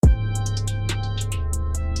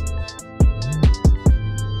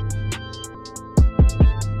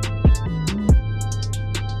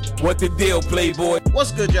What the deal, Playboy?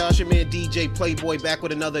 What's good, y'all? It's your man DJ Playboy back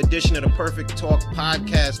with another edition of the Perfect Talk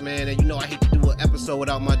podcast, man. And you know I hate to do an episode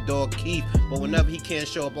without my dog Keith, but whenever he can't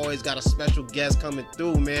show up, always got a special guest coming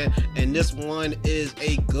through, man. And this one is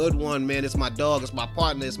a good one, man. It's my dog, it's my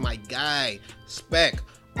partner, it's my guy, Spec.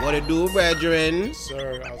 What it do, brethren?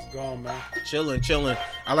 Sir, how's it going, man? Chilling.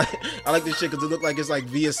 I like this shit because it look like it's like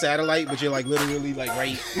via satellite, but you're like literally like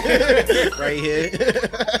right here.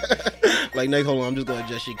 Like, Nate, hold on, I'm just gonna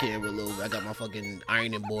adjust your camera a little bit. I got my fucking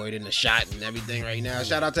ironing board in the shot and everything right now.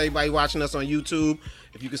 Shout out to everybody watching us on YouTube.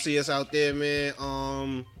 If you can see us out there, man,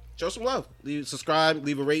 show some love. Subscribe,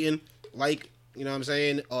 leave a rating, like. You know what I'm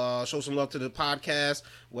saying? Show some love to the podcast.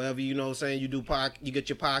 Wherever, you know what I'm saying, you get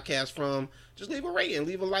your podcast from. Just leave a rating,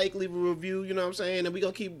 leave a like, leave a review, you know what I'm saying? And we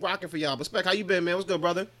gonna keep rocking for y'all. But Spec, how you been, man? What's good,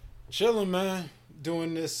 brother? Chilling, man.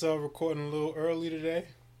 Doing this recording a little early today.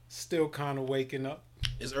 Still kind of waking up.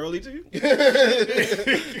 It's early to you?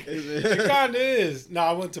 It kind of is. No,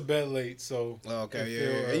 I went to bed late, so. Okay,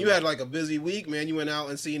 yeah. And you had like a busy week, man. You went out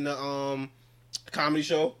and seen the comedy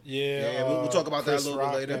show. Yeah, we'll talk about Chris that a little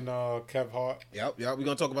Rock bit later. And Kev Hart. Yep. We're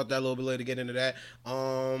gonna talk about that a little bit later. Get into that.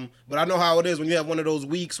 But I know how it is when you have one of those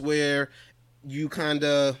weeks where you kind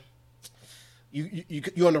of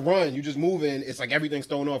you're on the run. You just moving. It's like everything's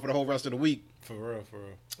thrown off for the whole rest of the week. For real.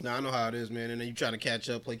 Now I know how it is, man. And then you trying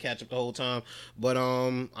to play catch up the whole time. But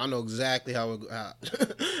I know exactly how.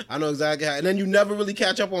 I know exactly how. And then you never really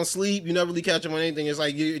catch up on sleep. You never really catch up on anything. It's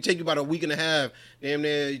like it take you about a week and a half, damn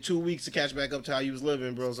near 2 weeks to catch back up to how you was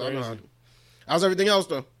living, bro. So I know. How's everything else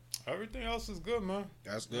though? Everything else is good, man.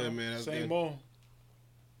 That's good, man. That's Same good. old.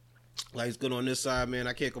 Life's good on this side, man.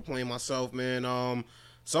 I can't complain myself, man.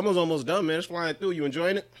 Summer's almost done, man. It's flying through. You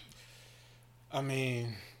enjoying it? I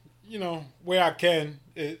mean, you know, where I can,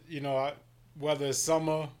 whether it's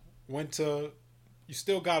summer, winter, you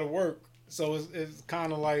still got to work. So it's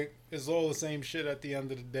kind of like it's all the same shit at the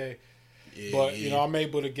end of the day. Yeah, but, you know, I'm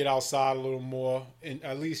able to get outside a little more and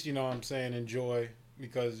at least, you know what I'm saying, enjoy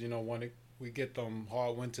because, you know, we get them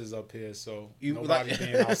hard winters up here, so nobody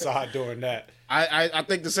being outside doing that. I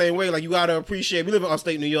think the same way. Like, you got to appreciate, we live in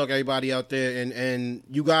upstate New York, everybody out there, and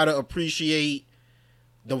you got to appreciate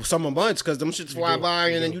the summer months because them shits fly by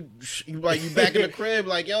and then you back in the crib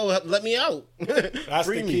like, yo, let me out. That's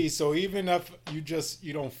the key. So even if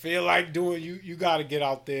you don't feel like doing, you got to get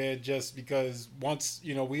out there just because once,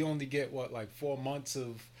 you know, we only get 4 months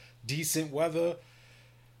of decent weather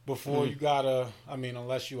before you gotta, I mean,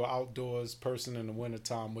 unless you're an outdoors person in the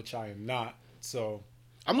wintertime, which I am not. So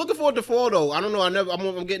I'm looking forward to fall though. I don't know.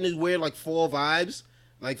 I'm getting these weird like fall vibes.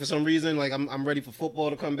 Like for some reason, like I'm ready for football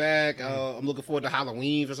to come back. I'm looking forward to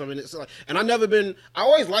Halloween for something. And I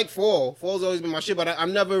always liked fall. Fall's always been my shit, but I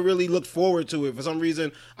never really looked forward to it. For some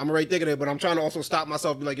reason, I'm already thinking it, but I'm trying to also stop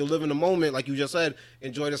myself. Be like, you live in the moment, like you just said.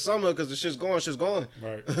 Enjoy the summer because the shit's gone.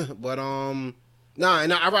 Right. But and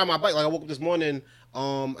I ride my bike. Like I woke up this morning,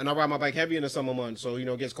 and I ride my bike heavy in the summer months. So, you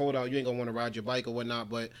know, it gets cold out. You ain't gonna want to ride your bike or whatnot.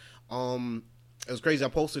 But it was crazy. I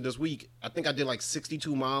posted this week. I think I did like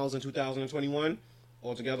 62 miles in 2021.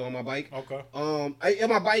 Altogether on my bike. Okay.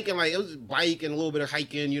 My bike and like it was bike and a little bit of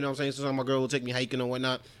hiking, you know what I'm saying? Sometimes my girl will take me hiking or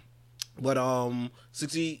whatnot. But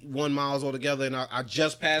 61 miles altogether, and I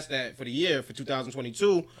just passed that for the year for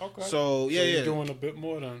 2022. Okay. So you're doing a bit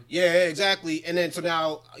more then. Yeah, exactly. And then so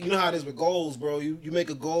now you know how it is with goals, bro. You make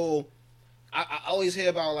a goal. I always hear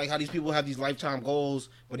about like how these people have these lifetime goals,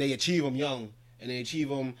 but they achieve them young. And they achieve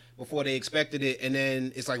them before they expected it, and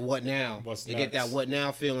then it's like, what now? They get that what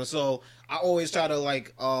now feeling. So I always try to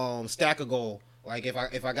like stack a goal. Like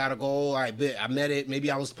if I got a goal, I met it. Maybe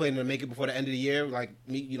I was planning to make it before the end of the year. Like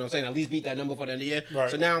me, you know what I'm saying? At least meet that number before the end of the year. Right.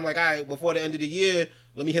 So now I'm like, all right, before the end of the year,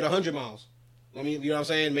 let me hit 100 miles. Let me, you know what I'm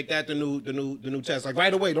saying? Make that the new test. Like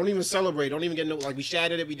right away. Don't even celebrate. Don't even get like we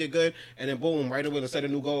shattered it. We did good, and then boom, right away, let's set a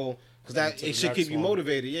new goal because that it should keep you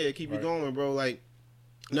motivated. Yeah, keep you going, bro. Like.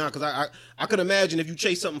 Nah, because I could imagine if you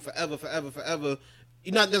chase something forever.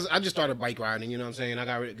 You know, I just started bike riding. You know what I'm saying? I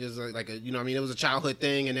got because like a, you know what I mean, it was a childhood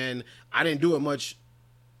thing, and then I didn't do it much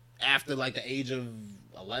after like the age of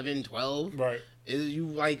 11, 12. Right. You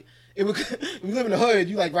like it was, we live in the hood.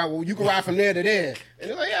 You like, right? Well, you can ride from there to there,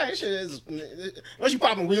 and it's like, yeah, this shit is. Unless you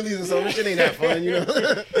popping wheelies or something, this shit ain't that fun, you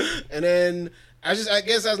know. And then I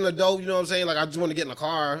guess as an adult, you know what I'm saying? Like, I just want to get in a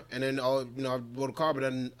car, and then, you know, I bought a car, but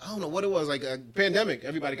then, I don't know what it was, like a pandemic.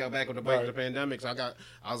 Everybody got back with the bike with the pandemic, so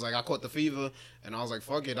I was like, I caught the fever, and I was like,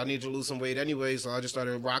 fuck it, I need to lose some weight anyway, so I just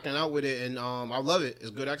started rocking out with it, and I love it. It's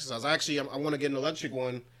good exercise. Actually, I want to get an electric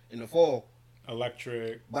one in the fall.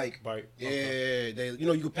 Electric bike. Yeah, okay. They, you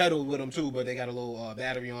know, you can pedal with them too, but they got a little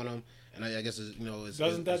battery on them. And and I guess it's,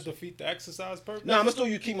 Doesn't that defeat the exercise purpose? No, I'm gonna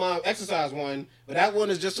still keep my exercise one, but that one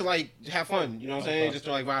is just to like have fun. You know what I'm saying? Just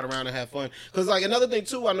to like ride around and have fun. Because like another thing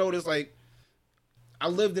too, I noticed like I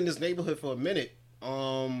lived in this neighborhood for a minute,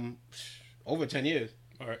 over 10 years.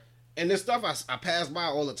 All right. And there's stuff I pass by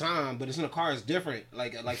all the time, but it's in the car. It's different.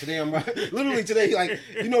 Like today, I'm literally today. Like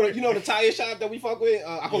you know the tire shop that we fuck with.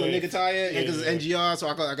 I call it Nigga Tire because it's NGR. So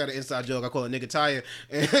I got an inside joke. I call it Nigga Tire.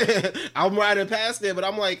 And I'm riding past there, but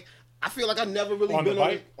I'm like, I feel like I never really been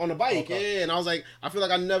on the bike. Okay. Yeah, and I was like, I feel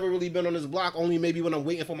like I never really been on this block. Only maybe when I'm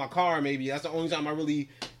waiting for my car. Maybe that's the only time I really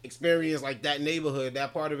experience like that neighborhood,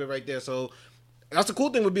 that part of it right there. So that's the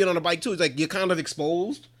cool thing with being on a bike too. It's like you're kind of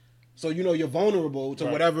exposed. So, you're vulnerable to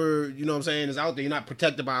whatever, what I'm saying, is out there. You're not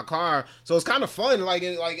protected by a car. So it's kind of fun. Like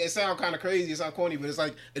it sounds kind of crazy. It sounds corny, but it's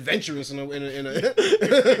like adventurous in a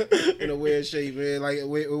in a weird shape, man. Like a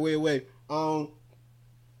weird way. Nah,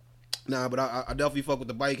 but I definitely fuck with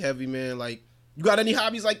the bike heavy, man. Like, you got any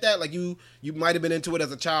hobbies like that? Like you might have been into it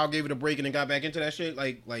as a child, gave it a break, and then got back into that shit?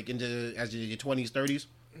 Like into as your 20s, 30s?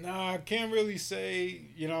 Nah, I can't really say,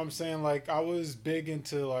 you know what I'm saying? Like, I was big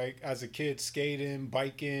into, like, as a kid, skating,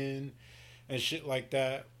 biking, and shit like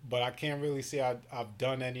that. But I can't really say I've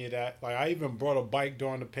done any of that. Like, I even brought a bike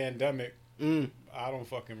during the pandemic. I don't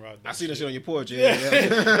fucking ride that. I see that shit on your porch, yeah.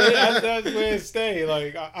 That's where it stayed.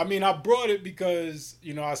 Like, I mean, I brought it because,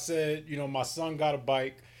 I said, my son got a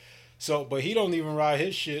bike. So, but he don't even ride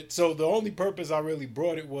his shit. So, the only purpose I really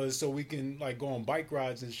brought it was so we can, like, go on bike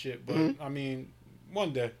rides and shit. But, I mean...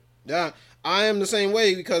 One day. Yeah, I am the same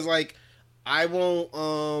way because like I won't.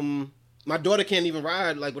 My daughter can't even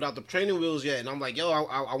ride like without the training wheels yet, and I'm like, yo,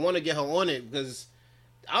 I want to get her on it because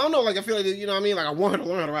I don't know. Like I feel like what I mean. Like I want her to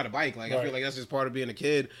learn how to ride a bike. Like I feel like that's just part of being a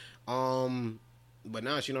kid. But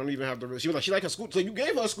now she don't even have the. She was like she like her scooter. So you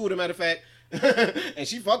gave her a scooter, matter of fact, and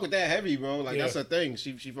she fuck with that heavy, bro. Like that's her thing.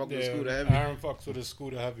 She fuck with the scooter heavy. Aaron fucks with the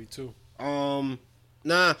scooter heavy too. Nah.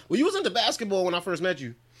 Well, you was into basketball when I first met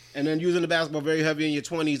you. And then using the basketball very heavy in your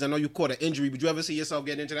 20s. I know you caught an injury. Would you ever see yourself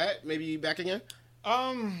getting into that? Maybe back again?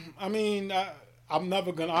 I mean,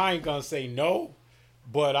 I ain't gonna say no,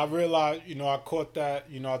 but I realized, I caught that,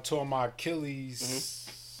 I tore my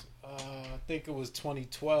Achilles, I think it was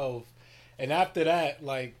 2012. And after that,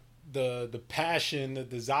 like the passion, the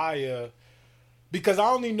desire, because I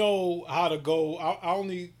only know how to go, I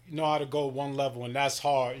only know how to go one level, and that's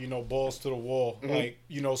hard, balls to the wall. Like,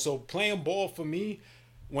 so playing ball for me,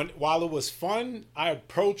 while it was fun, I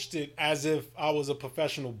approached it as if I was a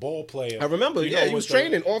professional ball player. I remember, he was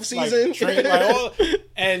training off season.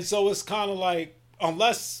 And so it's kind of like,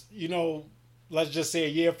 unless, let's just say a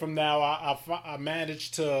year from now, I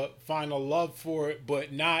managed to find a love for it,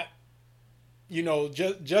 but not,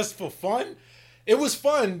 just for fun. It was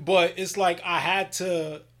fun, but it's like I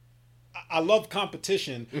love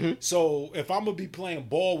competition. So if I'm going to be playing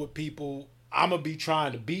ball with people, I'm going to be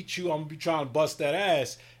trying to beat you. I'm going to be trying to bust that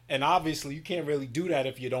ass. And obviously, you can't really do that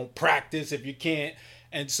if you don't practice, if you can't.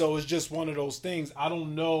 And so it's just one of those things. I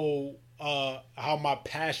don't know how my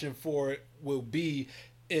passion for it will be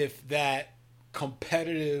if that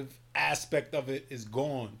competitive aspect of it is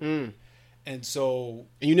gone. And so...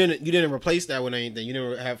 And you didn't replace that with anything? You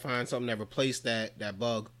didn't find something that replaced that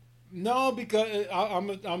bug? No, because I'm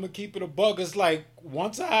going to keep it a bug. It's like,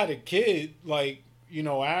 once I had a kid, like...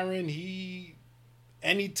 Aaron,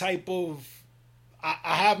 any type of,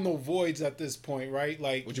 I have no voids at this point, right?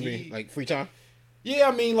 Like, what you mean? Like free time? Yeah,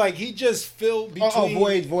 I mean, like he just filled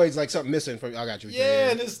between. Voids, like something missing from. I got you.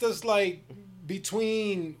 Yeah, and it's just like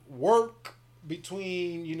between work,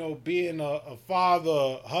 between being a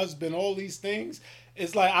father, husband, all these things.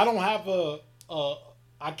 It's like I don't have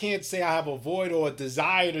I can't say I have a void or a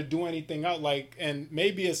desire to do anything else. Like, and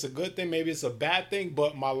maybe it's a good thing, maybe it's a bad thing,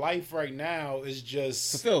 but my life right now is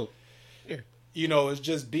just fulfilled. Yeah. It's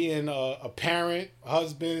just being a parent,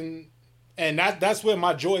 husband, and that's where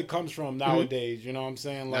my joy comes from nowadays. You know what I'm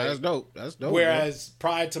saying? Like, that's dope. That's dope. Whereas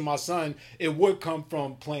prior to my son, it would come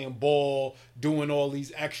from playing ball, doing all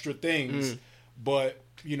these extra things. But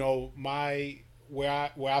where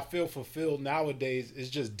I feel fulfilled nowadays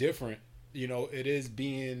is just different. It is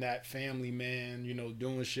being that family man,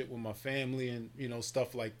 doing shit with my family and,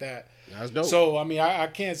 stuff like that. That's dope. So, I mean, I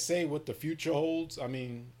can't say what the future holds. I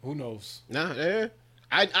mean, who knows? Nah, yeah.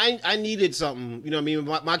 I needed something, you know what I mean?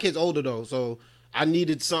 My kid's older, though, so I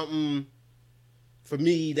needed something for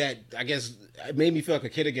me that, I guess, made me feel like a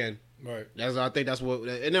kid again. Right. I think that's what,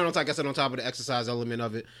 and then like I said, on top of the exercise element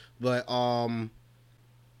of it. But, and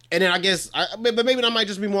then I guess, but maybe that might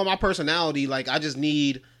just be more my personality. Like,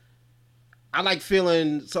 I like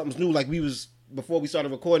feeling something's new. Like before we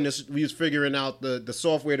started recording this, we was figuring out the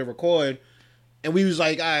software to record. And we was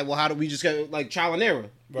like, all right, well, how do we just get like trial and error? You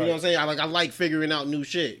Right. know what I'm saying? I like figuring out new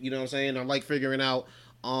shit. You know what I'm saying? I like figuring out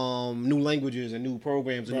new languages and new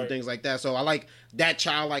programs and new Right. things like that. So I like that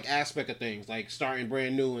childlike aspect of things, like starting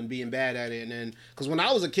brand new and being bad at it. And then, because when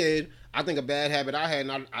I was a kid, I think a bad habit I had,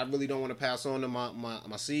 and I really don't want to pass on to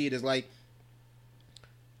my seed, is like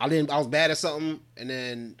I was bad at something and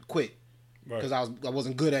then quit Right. because I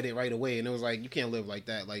wasn't good at it right away, and it was like you can't live like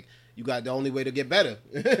that. Like you got the only way to get better,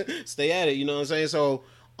 stay at it. You know what I'm saying? So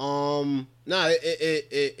nah,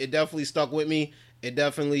 it definitely stuck with me. It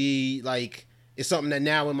definitely like it's something that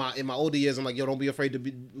now in my older years I'm like, yo, don't be afraid to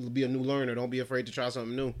be a new learner. Don't be afraid to try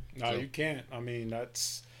something new. No, So, you can't. I mean,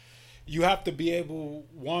 you have to be able,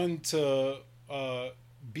 one, to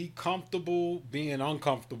be comfortable being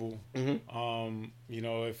uncomfortable. You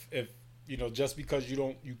know, if you know, just because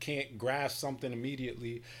you can't grasp something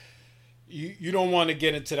immediately, you don't want to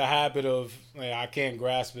get into the habit of, like, I can't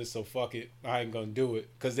grasp it, so fuck it, I ain't gonna do it.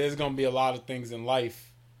 Because there's gonna be a lot of things in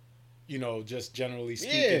life, you know, just generally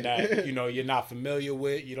speaking, that you know you're not familiar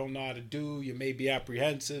with, you don't know how to do, you may be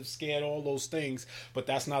apprehensive, scared, all those things, but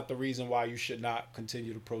that's not the reason why you should not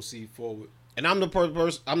continue to proceed forward. And I'm the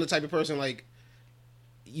type of person like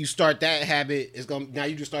you start that habit, now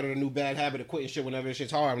you just started a new bad habit of quitting shit whenever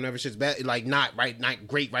shit's hard, whenever shit's bad, like not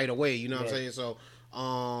great right away. You know what I'm saying? So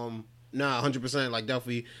nah, 100%, like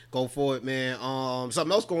definitely go for it, man.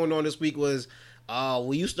 Something else going on this week was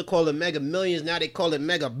we used to call it Mega Millions, now they call it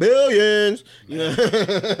Mega Billions. You know,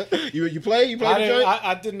 you play the joint?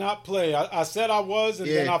 I did not play. I said I was, and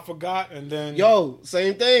then I forgot, and then yo,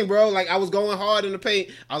 same thing, bro. Like I was going hard in the paint.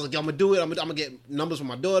 I was like, yo, I'm gonna do it. I'm gonna get numbers from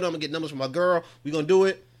my daughter. I'm gonna get numbers from my girl. We gonna do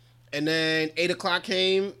it. And then 8 o'clock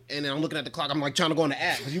came, and then I'm looking at the clock. I'm like trying to go on the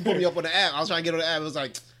app because you put me up on the app. I was trying to get on the app. It was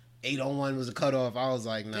like 8:01 was the cutoff. I was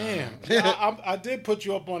like, nah. Damn, I did put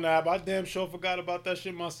you up on the app. I damn sure forgot about that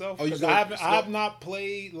shit myself. Oh, you 'Cause did? I have not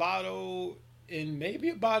played Lotto in maybe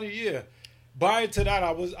about a year. Prior to that,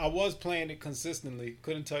 I was playing it consistently.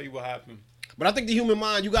 Couldn't tell you what happened. But I think the human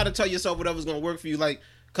mind, you got to tell yourself whatever's gonna work for you. Like,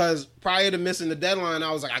 cause prior to missing the deadline,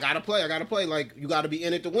 I was like, I gotta play. Like, you got to be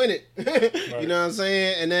in it to win it. Right. You know what I'm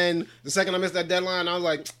saying? And then the second I missed that deadline, I was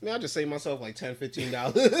like, man, I just saved myself like $10,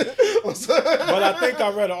 $15. But I think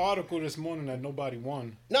I read an article this morning that nobody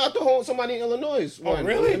won. No, I thought somebody in Illinois won. Oh,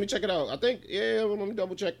 really? Let me check it out. I think, yeah, let me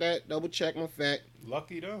double check that. Double check my fact.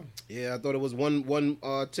 Lucky them. Yeah, I thought it was one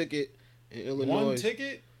ticket in Illinois. One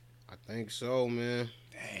ticket? I think so, man.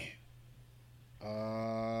 Damn.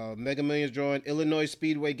 Mega Millions drawing Illinois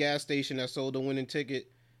Speedway gas station that sold the winning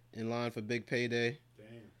ticket in line for big payday. Damn.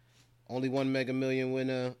 Only one Mega Million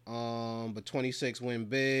winner, but 26 win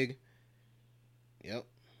big. Yep.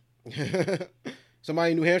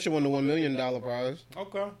 Somebody in New Hampshire won the $1 million prize.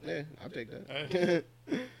 Okay. Yeah, I'll take that. Hey.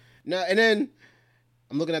 Now, and then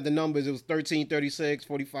I'm looking at the numbers. It was 13, 36,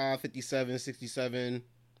 45, 57, 67,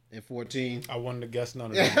 and 14. I wanted to guess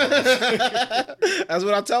none of that. That's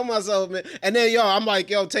what I tell myself, man. And then, yo, I'm like,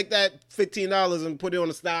 yo, take that $15 and put it on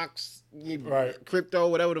the stocks, Right. crypto,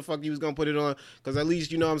 whatever the fuck you was gonna put it on, because at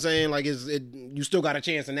least you know what I'm saying. Like, you still got a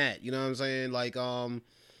chance in that. You know what I'm saying? Like,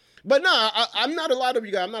 but no, I'm not a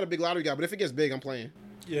lottery guy. I'm not a big lottery guy. But if it gets big, I'm playing.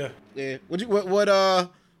 Yeah. Yeah.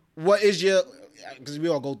 What is your? Because we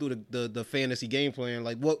all go through the fantasy game plan.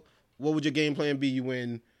 Like, what would your game plan be? You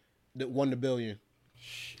won the billion.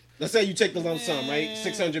 Let's say you take the lump sum, right?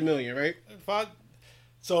 600 million, right?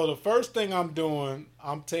 So the first thing I'm doing,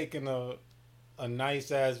 I'm taking a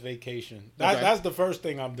nice ass vacation. That's the first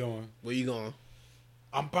thing I'm doing. Where you going?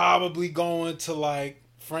 I'm probably going to like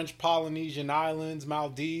French Polynesian Islands,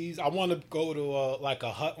 Maldives. I want to go to like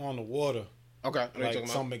a hut on the water, Okay. like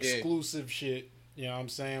some exclusive shit. You know what I'm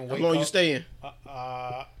saying? How long you staying?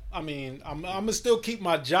 I mean, I'm gonna still keep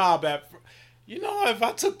my job at. You know, if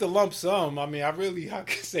I took the lump sum, I mean, I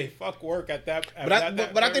could say fuck work at that. But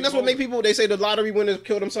I think that's what make people. They say the lottery winners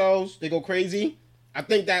kill themselves. They go crazy. I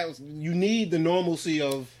think that you need the normalcy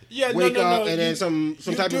of wake up and then some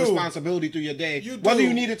type of responsibility through your day, whether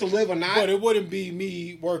you need it to live or not. But it wouldn't be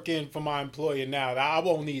me working for my employer now. I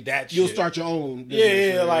won't need that shit. You'll start your own.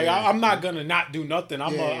 Yeah. Like I'm not gonna not do nothing.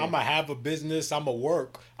 I'm gonna have a business. I'm gonna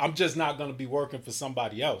work. I'm just not gonna be working for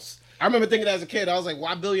somebody else. I remember thinking as a kid, I was like,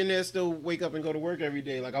 why billionaires still wake up and go to work every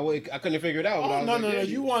day? Like, I couldn't figure it out. Oh, no.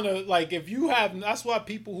 You want to, like, if you have, that's why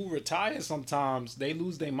people who retire sometimes, they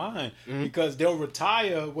lose their mind. Mm-hmm. Because they'll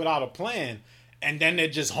retire without a plan. And then they're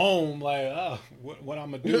just home, like, oh, what I'm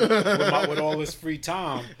going to do with all this free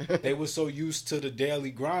time. They were so used to the daily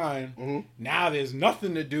grind. Mm-hmm. Now there's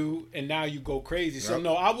nothing to do, and now you go crazy. Yep. So,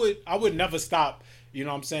 no, I would never stop. You know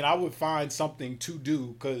what I'm saying? I would find something to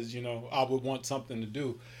do because, you know, I would want something to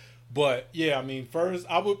do. But yeah, I mean, first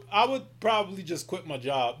I would probably just quit my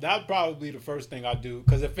job. That'd probably be the first thing I do.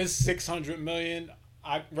 Because if it's 600 million,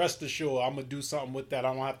 I rest assured I'm gonna do something with that.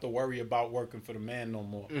 I don't have to worry about working for the man no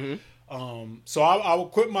more. So I will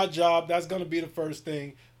quit my job. That's gonna be the first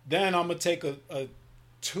thing. Then I'm gonna take a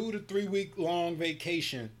 2 to 3 week long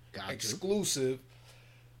vacation, exclusive.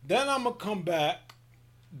 Then I'm gonna come back,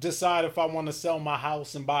 decide if I want to sell my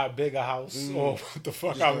house and buy a bigger house or what the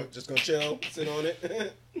fuck. Just gonna chill, sit on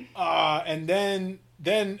it. And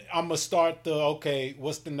then I'm gonna start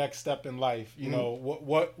what's the next step in life? You know,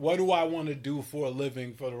 what do I want to do for a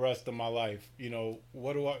living for the rest of my life? You know,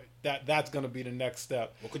 that's gonna be the next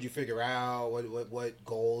step. What could you figure out? What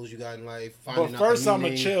goals you got in life? But first, I'm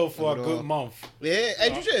gonna chill for a good month. Yeah,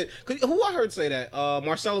 as you should. Who I heard say that?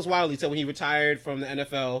 Marcellus Wiley said when he retired from the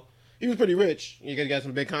NFL, he was pretty rich. He got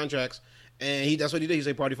some big contracts, and that's what he did. He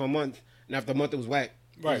said party for a month, and after a month it was whack.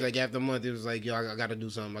 Right. He was like, after a month, it was like, yo, I got to do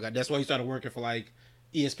something. That's why he started working for, like,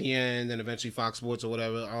 ESPN, then eventually Fox Sports or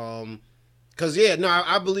whatever.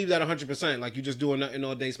 I believe that 100%. Like, you just doing nothing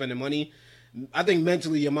all day spending money. I think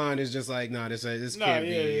mentally your mind is just like, this can't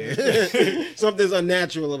be. Yeah. Something's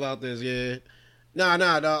unnatural about this, yeah.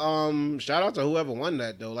 Shout out to whoever won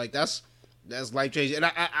that, though. Like, that's life-changing.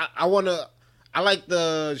 And I like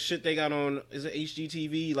the shit they got on, is it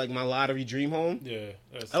HGTV? Like My Lottery Dream Home? Yeah.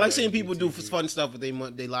 I like seeing people do fun stuff with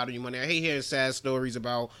their lottery money. I hate hearing sad stories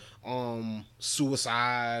about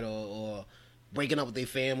suicide or breaking up with their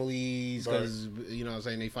families because, you know what I'm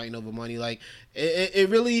saying, they fighting over money. Like, it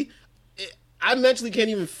really... I mentally can't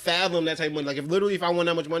even fathom that type of money. Like, if I won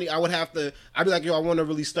that much money, I'd be like, yo, I want to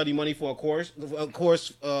really study money for a course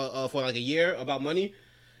for like a year about money.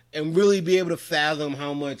 And really be able to fathom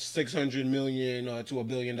how much $600 million to $1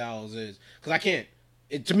 billion is, because I can't.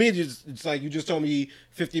 To me, it's like you just told me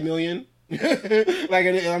 $50 million, like,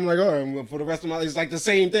 and I'm like, oh, for the rest of my life, it's like the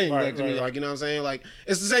same thing. Like to me, like, you know what I'm saying? Like,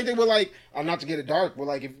 it's the same thing with, like, not to get it dark, but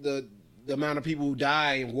like if the amount of people who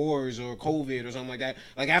die in wars or COVID or something like that,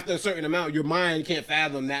 like after a certain amount, your mind can't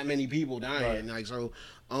fathom that many people dying. Like, so,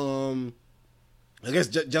 I guess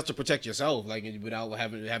just to protect yourself, like, without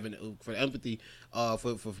having for empathy,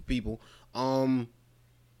 for people. So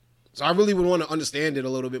I really would want to understand it a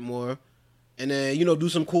little bit more, and then do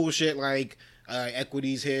some cool shit like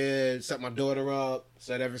equities here, set my daughter up,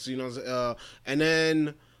 and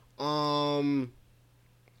then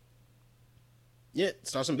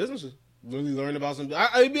start some businesses. Really learn about some.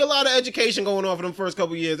 It'd be a lot of education going on for them first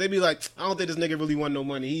couple years. They'd be like, I don't think this nigga really want no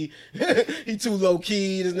money. He too low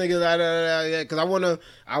key. This nigga, because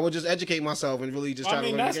I would just educate myself and really just try to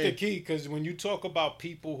learn the game. That's the key, because when you talk about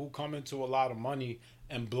people who come into a lot of money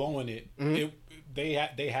and blowing it,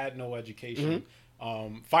 they had no education,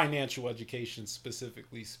 financial education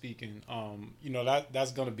specifically speaking.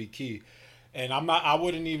 That's gonna be key. And I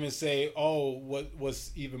wouldn't even say,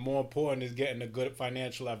 what's even more important is getting a good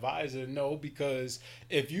financial advisor. No, because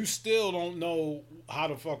if you still don't know how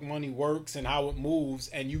the fuck money works and how it moves,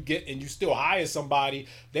 and you still hire somebody,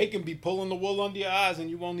 they can be pulling the wool under your eyes and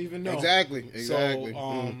you won't even know. Exactly. So,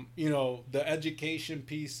 the education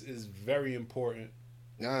piece is very important.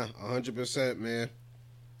 Yeah, 100%, man.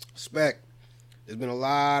 Respect. There's been a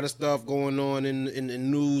lot of stuff going on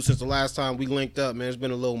in news since the last time we linked up, man. It's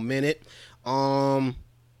been a little minute. So I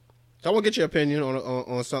want to get your opinion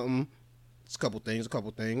on something. It's a couple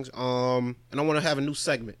things. And I want to have a new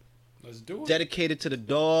segment. Let's do it. Dedicated to the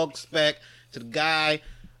dog, Spec, to the guy.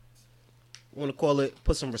 I want to call it,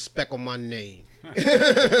 put some respect on my name.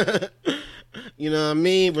 You know what I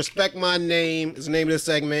mean? Respect my name is the name of this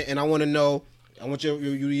segment, and I want you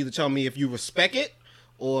to either tell me if you respect it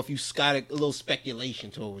or if you got a little speculation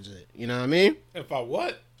towards it. You know what I mean? If I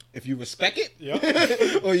what? If you respect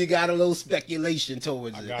it, or you got a little speculation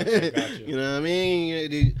towards it. Got you. You know what I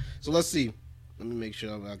mean? So let's see. Let me make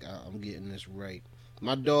sure I'm getting this right.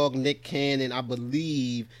 My dog, Nick Cannon, I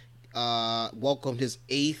believe, welcomed his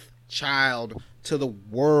 8th child to the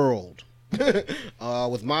world.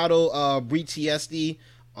 With model Bree Tiesti.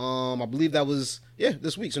 I believe that was,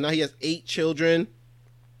 this week. So now he has 8 children.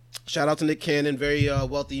 Shout out to Nick Cannon, very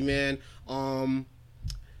wealthy man.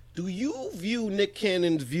 Do you view Nick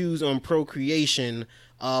Cannon's views on procreation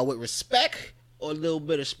with respect or a little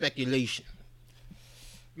bit of speculation?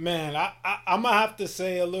 Man, I'm going to have to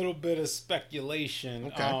say a little bit of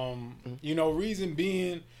speculation. Okay. Reason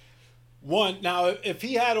being, one, now, if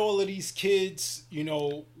he had all of these kids,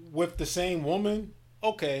 with the same woman,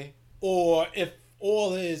 okay. Or if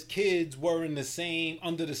all his kids were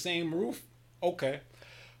under the same roof, okay.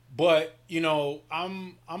 But,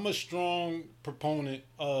 I'm a strong proponent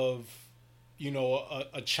of,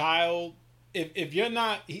 a child. If you're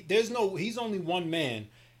not, he's only one man.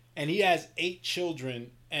 and he has 8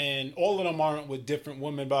 children, and all of them aren't with different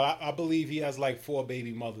women, but I believe he has like 4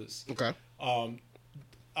 baby mothers. Okay.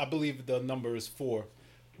 I believe the number is 4,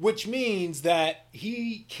 which means that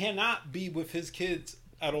he cannot be with his kids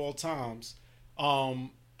at all times. I'm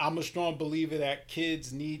a strong believer that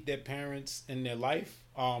kids need their parents in their life.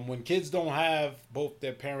 When kids don't have both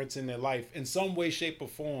their parents in their life, in some way, shape, or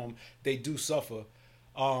form, they do suffer.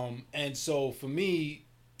 And so for me,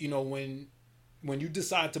 you know, when you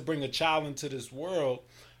decide to bring a child into this world,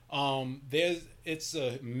 it's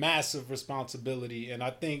a massive responsibility. And I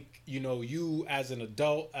think, you know, you as an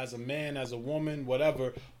adult, as a man, as a woman,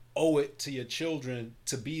 whatever, owe it to your children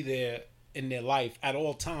to be there in their life at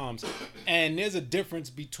all times. And there's a difference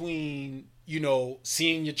between, you know,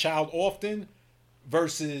 seeing your child often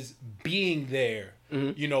versus being there.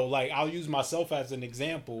 Mm-hmm. You know, like I'll use myself as an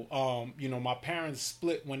example. You know, my parents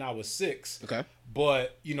split when I was 6. Okay.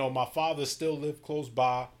 But, you know, my father still lived close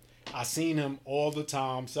by. I seen him all the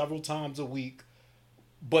time, several times a week.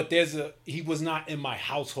 But he was not in my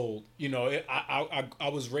household. You know, I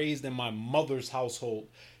was raised in my mother's household.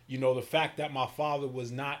 You know, the fact that my father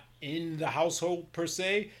was not in the household per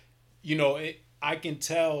se, you know, I can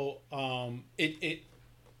tell it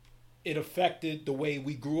affected the way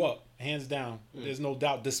we grew up, hands down. There's no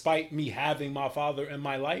doubt. Despite me having my father in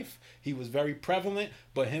my life, he was very prevalent,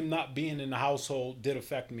 but him not being in the household did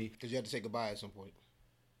affect me. Because you had to say goodbye at some point.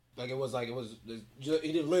 He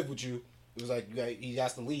didn't live with you. It was like he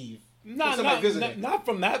has to leave. Not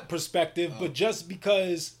from that perspective, but just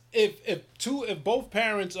because if both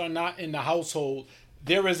parents are not in the household,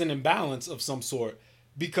 there is an imbalance of some sort.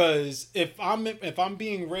 Because if I'm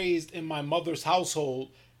being raised in my mother's household,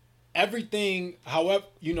 everything, however,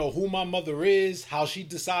 you know, who my mother is, how she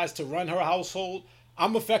decides to run her household,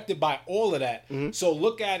 I'm affected by all of that. Mm-hmm. So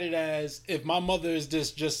look at it as if my mother is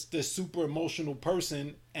just this super emotional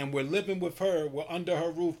person and we're living with her, we're under her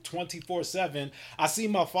roof 24/7. I see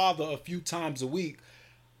my father a few times a week.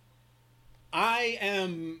 I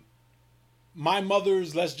am my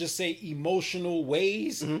mother's, let's just say, emotional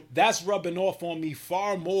ways. Mm-hmm. That's rubbing off on me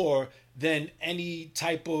far more than any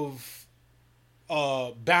type of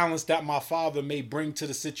balance that my father may bring to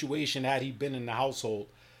the situation had he been in the household.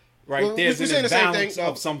 Right, well, there's an imbalance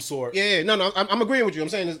of some sort. Yeah, no, I'm agreeing with you. I'm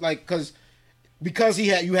saying it's like because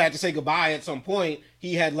you had to say goodbye at some point.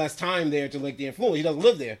 He had less time there to like the influence. He doesn't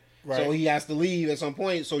live there, right. So he has to leave at some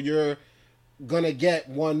point. So you're gonna get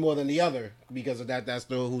one more than the other because of that. That's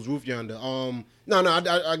the whose roof you're under.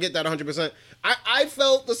 I get that 100%. I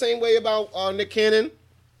felt the same way about Nick Cannon.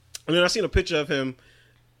 I mean, I seen a picture of him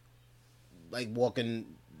like walking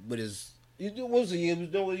with his. What was he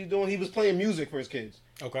doing? He was playing music for his kids.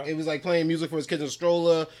 Okay. It was like playing music for his kids in a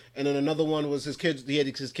stroller, and then another one was his kids. He had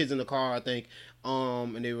his kids in the car, I think,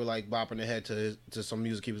 and they were like bopping their head to some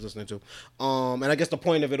music he was listening to. And I guess the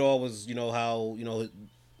point of it all was, you know, how, you know,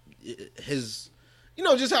 his, you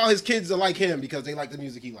know, just how his kids are like him because they like the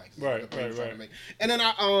music he likes. Right. And then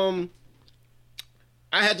I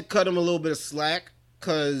had to cut him a little bit of slack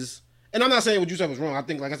because, and I'm not saying what you said was wrong. I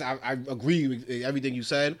think, like I said, I agree with everything you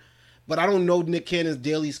said, but I don't know Nick Cannon's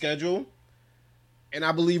daily schedule. And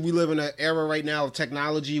I believe we live in an era right now of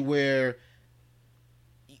technology where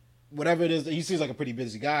whatever it is, he seems like a pretty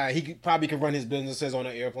busy guy. He probably could run his businesses on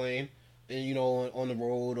an airplane and, you know, on the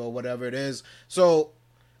road or whatever it is. So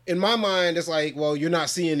in my mind, it's like, well, you're not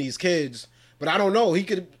seeing these kids. But I don't know. He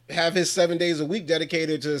could have his 7 days a week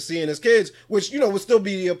dedicated to seeing his kids, which, you know, would still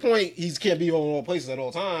be a point. He can't be in all places at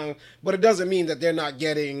all times. But it doesn't mean that they're not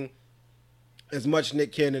getting as much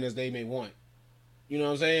Nick Cannon as they may want. You know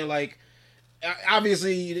what I'm saying? Like,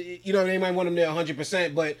 obviously, you know, they might want him there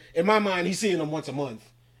 100%, but in my mind, he's seeing them once a month.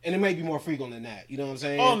 And it might be more frequent than that. You know what I'm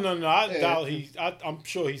saying? Oh, no. I doubt I'm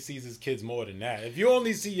sure he sees his kids more than that. If you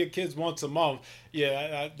only see your kids once a month,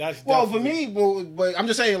 yeah, that's well, for me, but I'm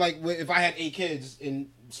just saying, like, if I had 8 kids and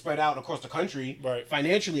spread out across the country, right.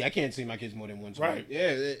 Financially, I can't see my kids more than once a right. month.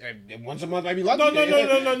 Yeah, once a month I'd be lucky. No.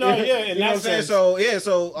 Yeah, in that sense. So, yeah,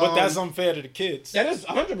 so... But that's unfair to the kids. That is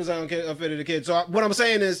 100% unfair to the kids. So what I'm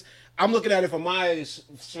saying is, I'm looking at it from my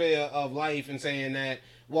sphere of life and saying that,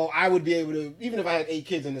 well, I would be able to, even if I had 8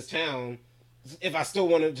 kids in this town, if I still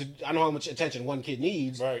wanted to, I know how much attention one kid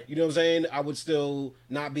needs. Right. You know what I'm saying? I would still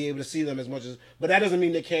not be able to see them as much as, but that doesn't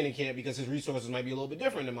mean Nick Cannon can't because his resources might be a little bit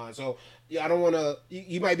different than mine. So, yeah, I don't want to,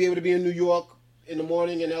 you might be able to be in New York in the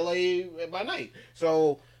morning and LA by night.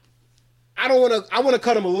 So, I want to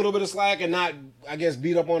cut him a little bit of slack and not, I guess,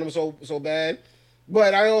 beat up on him so bad.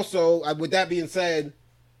 But I also, with that being said,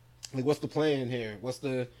 like, what's the plan here? What's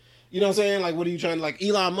the, you know what I'm saying? Like, what are you trying to, like,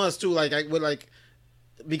 Elon Musk, too, like,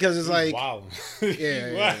 because it's like, wildin'.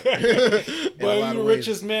 yeah. But In a lot you're the of ways.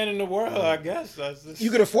 richest man in the world, I guess. That's just,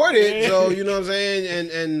 You could afford it, so you know what I'm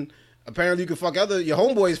saying, and apparently you could fuck your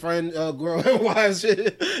homeboy's friend, girl, and wives,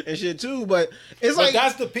 and shit too. But it's But like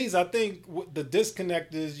that's the piece. I think the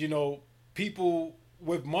disconnect is, people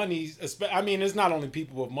with money. I mean, it's not only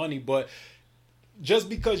people with money, but just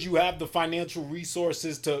because you have the financial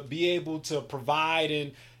resources to be able to provide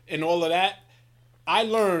and all of that, I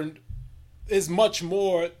learned is much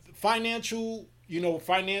more financial.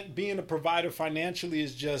 Being a provider financially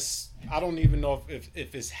is just, I don't even know if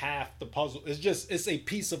it's half the puzzle. It's a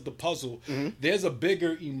piece of the puzzle. Mm-hmm. There's a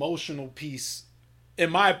bigger emotional piece, in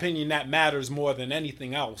my opinion, that matters more than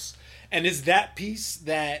anything else. And it's that piece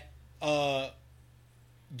that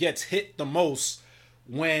gets hit the most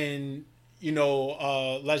when,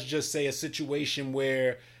 let's just say a situation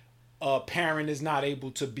where a parent is not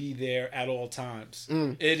able to be there at all times.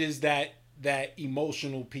 It is that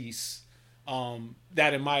emotional piece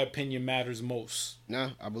that, in my opinion, matters most. Nah,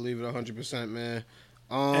 I believe it 100%, man.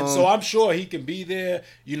 And so I'm sure he can be there.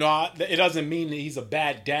 It doesn't mean that he's a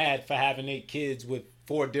bad dad for having 8 kids with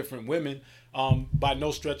 4 different women. By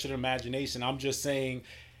no stretch of the imagination. I'm just saying,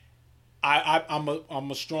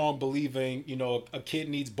 I'm a strong believer in, a kid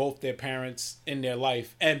needs both their parents in their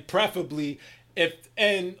life, and preferably both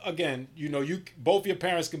your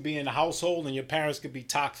parents can be in the household, and your parents can be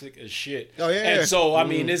toxic as shit. Oh yeah. And so I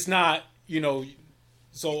mean, it's not.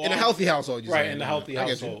 So in a healthy household, right? In a healthy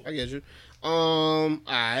household, I get you. All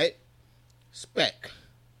right. Spec.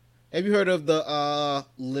 Have you heard of the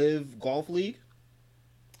Live Golf League?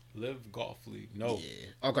 Live Golf League? No.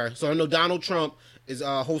 Yeah. Okay. So I know Donald Trump is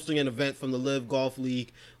hosting an event from the Live Golf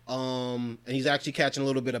League, and he's actually catching a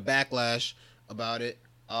little bit of backlash about it,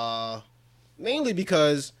 mainly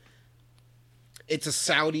because it's a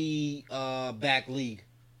Saudi backed league.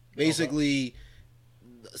 Basically. Okay.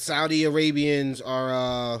 Saudi Arabians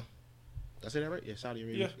are did I say that right? Yeah, Saudi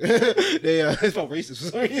Arabians. Yeah. It's felt racist.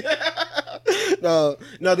 Sorry.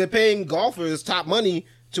 No, they're paying golfers top money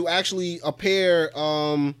to actually appear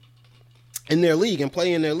in their league and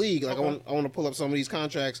play in their league. Like okay. I want to pull up some of these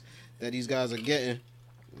contracts that these guys are getting.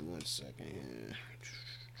 1 second here.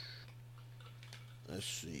 Let's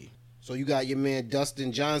see. So you got your man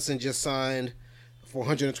Dustin Johnson just signed for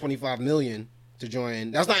 $125 million. To join.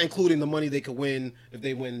 That's not including the money they could win if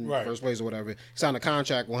they win first place or whatever. He signed a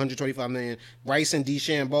contract for $125 million. Bryson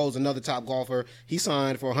DeChambeau is another top golfer. He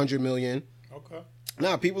signed for $100 million. Okay.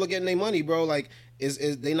 Now people are getting their money, bro. Like,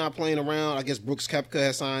 is they not playing around? I guess Brooks Koepka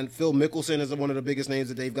has signed. Phil Mickelson is one of the biggest names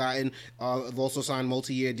that they've gotten. Have also signed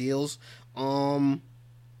multi-year deals. And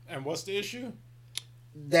what's the issue?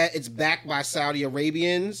 That it's backed by Saudi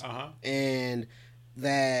Arabians, and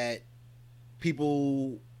that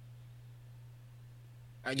people,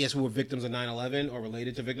 I guess, who were victims of 9/11 or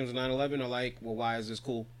related to victims of 9/11 are like, well, why is this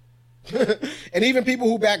cool? And even people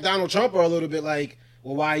who back Donald Trump are a little bit like,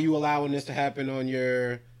 well, why are you allowing this to happen on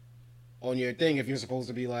your thing if you're supposed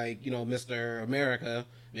to be like, Mr. America,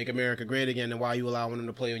 make America great again, and why are you allowing them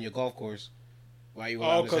to play on your golf course? Why are you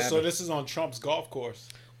allowing this to happen? So this is on Trump's golf course.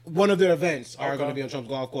 One of their events are going to be on Trump's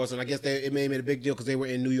golf course, and I guess it made a big deal because they were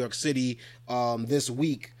in New York City this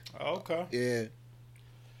week. Okay. Yeah.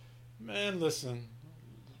 Man, listen.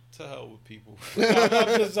 To hell with people.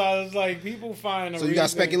 I was like, people find a So you got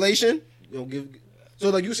speculation? So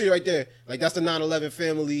like you see right there, like that's the 9/11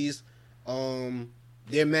 families.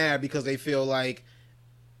 They're mad because they feel like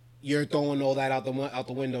you're throwing all that out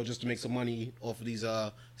the window just to make some money off of these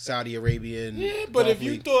Saudi Arabian. Yeah, but if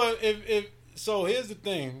you thought if so, here's the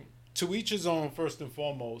thing: to each his own, first and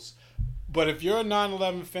foremost. But if you're a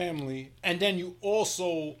 9/11 family, and then you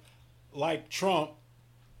also like Trump.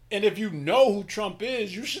 And if you know who Trump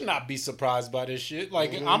is, you should not be surprised by this shit.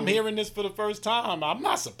 Like, I'm hearing this for the first time. I'm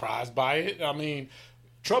not surprised by it. I mean,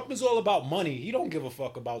 Trump is all about money. He don't give a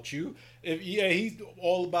fuck about you. He's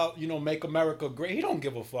all about, make America great. He don't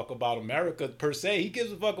give a fuck about America per se. He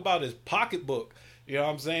gives a fuck about his pocketbook. You know what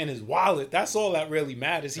I'm saying? His wallet. That's all that really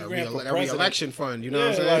matters. He ran for president. Re-election fund, you know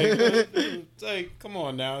what I'm saying? Like, come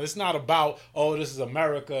on now. It's not about, this is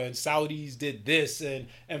America and Saudis did this. And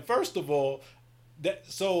first of all,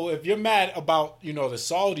 so if you're mad about, the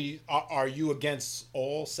Saudis, are you against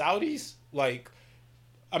all Saudis? Like,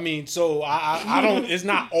 I mean, so I don't, it's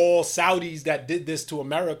not all Saudis that did this to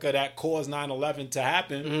America that caused 9/11 to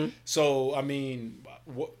happen. Mm-hmm. So, I mean,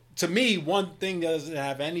 to me, one thing doesn't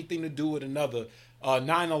have anything to do with another.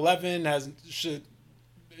 9/11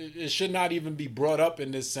 should not even be brought up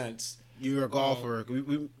in this sense. You're a golfer.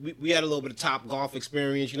 We had a little bit of top golf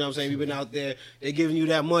experience. You know what I'm saying? We've been out there. They're giving you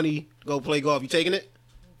that money to go play golf. You taking it?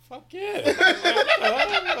 Fuck yeah.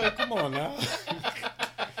 Come on now.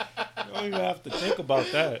 don't even have to think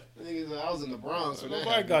about that. I was in the Bronx.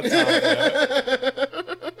 Nobody got time for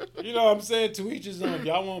that. You know what I'm saying? To each his own. If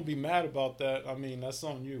y'all want to be mad about that, I mean, that's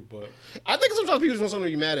on you. But I think sometimes people just want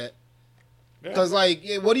something to be mad at. Because, like,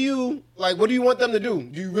 what do you want them to do?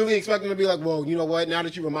 Do you really expect them to be like, well, you know what? Now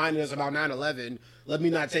that you reminded us about 9/11, let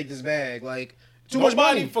me not take this bag. Like, too much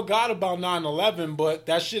money. Nobody forgot about 9/11, but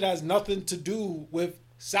that shit has nothing to do with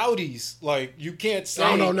Saudis. Like, you can't say.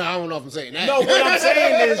 I don't know if I'm saying that. No, what I'm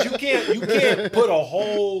saying is you can't put a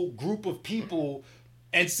whole group of people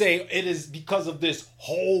and say it is because of this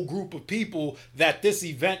whole group of people that this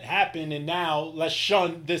event happened, and now let's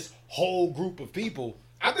shun this whole group of people.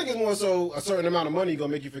 I think it's more so a certain amount of money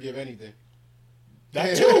gonna make you forgive anything.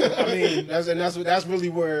 That too. I mean, that's really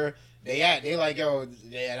where they at. They like, yo,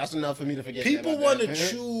 yeah, that's enough for me to forget. People want to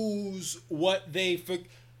choose what they.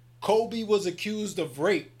 Kobe was accused of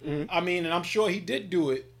rape. Mm-hmm. I mean, and I'm sure he did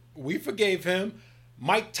do it. We forgave him.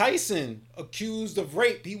 Mike Tyson accused of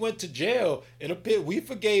rape. He went to jail. We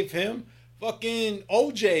forgave him. Fucking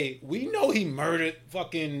OJ. We know he murdered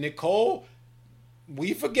fucking Nicole.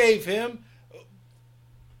 We forgave him.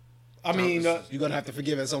 I mean, you're gonna have to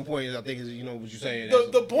forgive at some point. I think is what you're saying.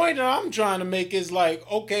 The point that I'm trying to make is like,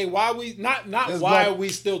 okay, why we not why are we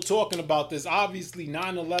still talking about this? Obviously,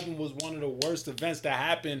 9/11 was one of the worst events that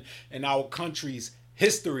happened in our country's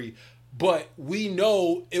history, but we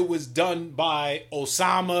know it was done by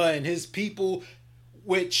Osama and his people,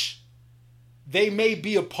 which they may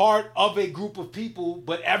be a part of a group of people,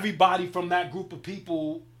 but everybody from that group of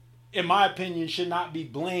people, in my opinion, should not be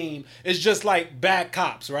blamed. It's just like bad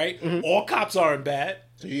cops, right? Mm-hmm. All cops aren't bad.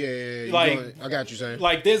 Yeah. Like, I got you saying.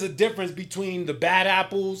 Like, there's a difference between the bad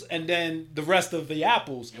apples and then the rest of the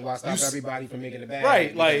apples. And why stop everybody from making it bad?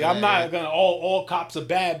 Right. Like, I'm not gonna all cops are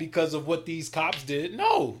bad because of what these cops did.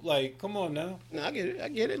 No. Like, come on now. No, I get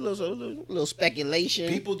it. A little speculation.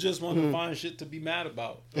 People just want to find shit to be mad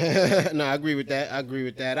about. No, I agree with that.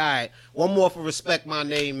 All right. One more for Respect My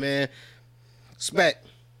Name, man. Spec.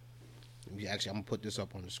 Actually, I'm going to put this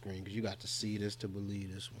up on the screen because you got to see this to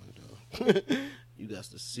believe this one, though. You got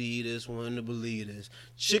to see this one to believe this.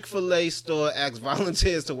 Chick-fil-A store asks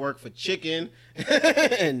volunteers to work for chicken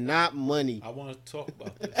and not money. I want to talk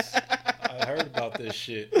about this. I heard about this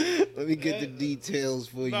shit. Let me get the details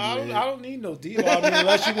for you. I don't need no details. I mean,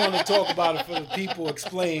 unless you want to talk about it for the people,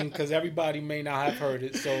 explain, because everybody may not have heard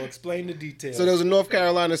it. So explain the details. So there was a North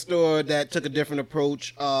Carolina store that took a different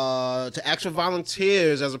approach to ask for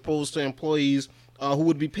volunteers as opposed to employees who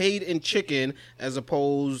would be paid in chicken as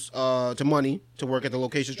opposed to money to work at the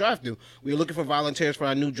location's drive-thru. We are looking for volunteers for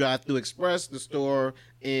our new drive-thru express. The store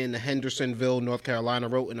in Hendersonville, North Carolina,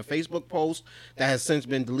 wrote in a Facebook post that has since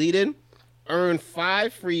been deleted. Earn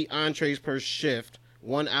 5 free entrees per shift,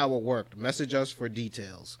 1 hour worked. Message us for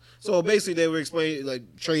details. So basically, they were explaining like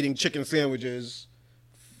trading chicken sandwiches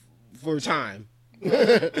for time,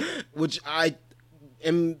 which I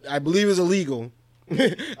believe is illegal.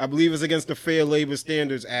 I believe it's against the Fair Labor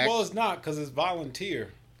Standards Act. Well, it's not because it's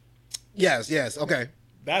volunteer. Yes, okay.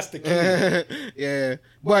 That's the key. Yeah,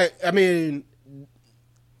 but I mean,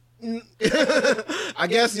 I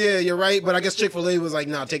guess you're right. But I guess Chick-fil-A was like,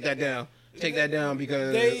 "Nah, take that down." Take that down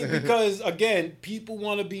because again, people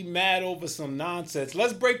want to be mad over some nonsense.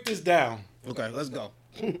 Let's break this down. Okay, let's go.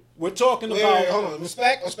 We're talking about. Wait, hold on.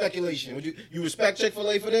 Respect or speculation? Would you respect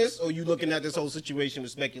Chick-fil-A for this, or you looking at this whole situation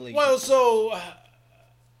with speculation? Well, so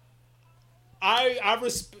I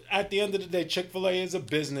at the end of the day, Chick-fil-A is a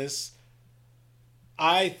business.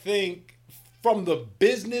 I think from the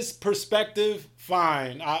business perspective,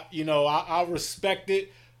 fine. I respect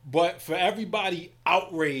it, but for everybody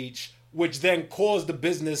outraged, which then caused the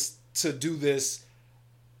business to do this,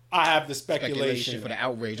 I have the speculation for the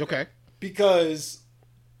outrage. Okay, because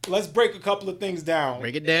let's break a couple of things down.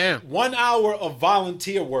 Break it down. 1 hour of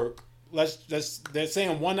volunteer work. They're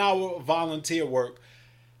saying 1 hour of volunteer work.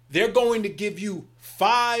 They're going to give you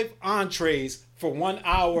 5 entrees for 1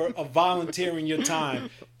 hour of volunteering your time.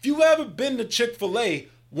 If you've ever been to Chick-fil-A,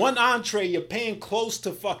 1 entree, you're paying close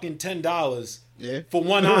to fucking $10 for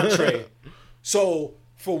 1 entree. So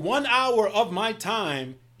for 1 hour of my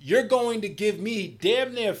time, you're going to give me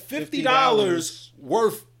damn near $50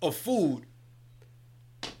 worth of food.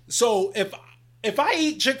 So if I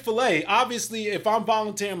eat Chick-fil-A, obviously if I'm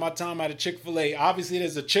volunteering my time at a Chick-fil-A, obviously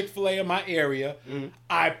there's a Chick-fil-A in my area. Mm-hmm.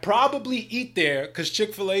 I probably eat there because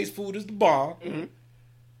Chick-fil-A's food is the bomb. Mm-hmm.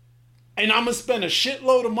 And I'm going to spend a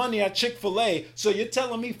shitload of money at Chick-fil-A. So you're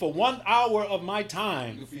telling me for 1 hour of my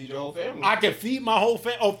time, you can feed your whole family. I can feed my whole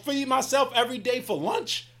family or feed myself every day for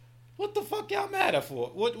lunch? What the fuck y'all mad at for?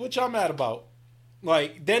 What y'all mad about?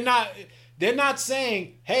 Like, they're They're not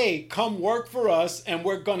saying, hey, come work for us and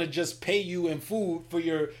we're going to just pay you in food for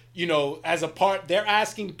your, as a part. They're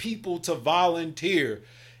asking people to volunteer.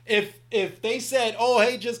 If they said, oh,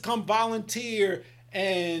 hey, just come volunteer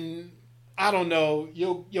and I don't know,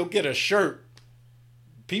 you'll get a shirt.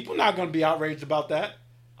 People not going to be outraged about that.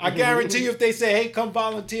 I guarantee you if they say, hey, come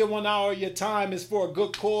volunteer 1 hour of your time is for a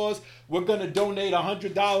good cause, we're going to donate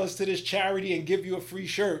 $100 to this charity and give you a free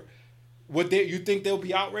shirt. You think they'll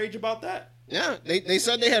be outraged about that? Yeah, they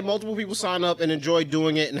said they had multiple people sign up and enjoy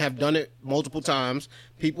doing it and have done it multiple times.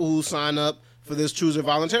 People who sign up for this choose it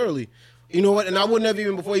voluntarily. You know what? And I wouldn't have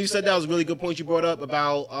even, before you said that, was a really good point you brought up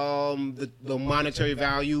about the monetary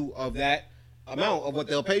value of that amount of what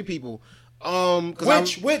they'll pay people.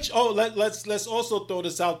 Let's also throw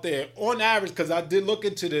this out there. On average, because I did look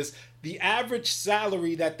into this, the average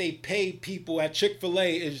salary that they pay people at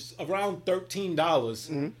Chick-fil-A is around $13.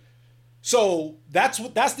 Mm-hmm. So that's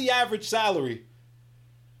the average salary.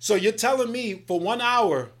 So you're telling me for 1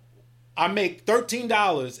 hour, I make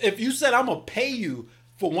 $13. If you said I'm gonna pay you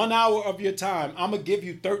for 1 hour of your time, I'm gonna give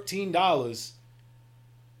you $13.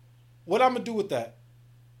 What I'm gonna do with that?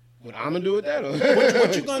 What I'm gonna do with that?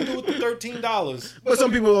 What you gonna do with the $13? But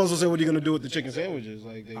some people also say, "What are you gonna do with the chicken sandwiches?"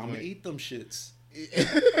 Like I'm gonna eat them shits.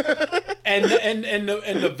 and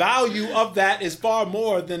the value of that is far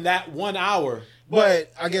more than that 1 hour.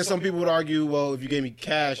 But I guess some people would argue, well, if you gave me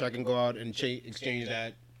cash, I can go out and exchange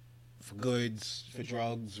that for goods, for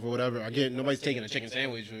drugs, for whatever. Again, nobody's taking a chicken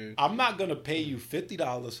sandwich. I'm not gonna pay you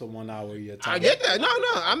 $50 for 1 hour of your time. I get that. No.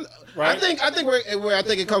 Right? I think where I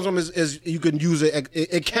think it comes from is you can use it.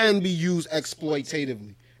 It can be used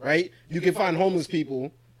exploitatively, right? You can find homeless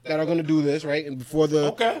people that are going to do this, right? And for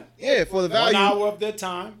the for the value 1 hour of their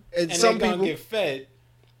time, and some they're gonna get fed.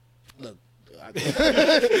 Look.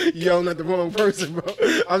 Yelling at the wrong person, bro.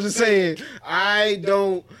 I'm just saying, I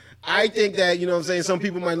think that, you know what I'm saying, some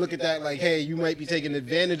people might look at that like, hey, you might be taking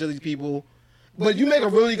advantage of these people, but you make a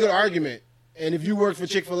really good argument. And if you work for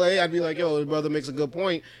Chick-fil-A, I'd be like, yo, the brother makes a good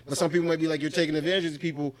point. But some people might be like, you're taking advantage of these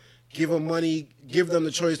people. Give them money, give them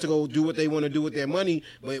the choice to go do what they want to do with their money.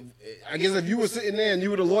 But I guess if you were sitting there and you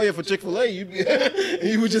were the lawyer for Chick-fil-A,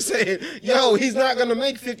 you would just say, yo, he's not going to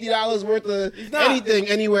make $50 worth of anything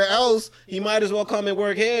anywhere else. He might as well come and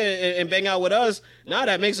work here and bang out with us. Now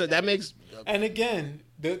that makes. And again,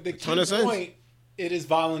 the key point, it is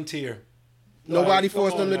volunteer. Nobody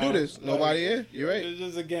forced them to do this. Nobody, you're right.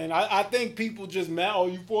 Just again, I think people just mad. Oh,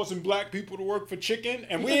 you forcing black people to work for chicken,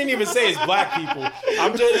 and we didn't even say it's black people. I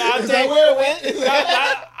think where it went.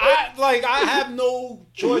 I have no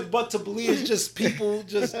choice but to believe it's just people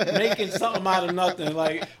just making something out of nothing.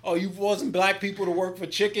 Like, oh, you forcing black people to work for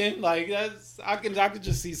chicken? Like I could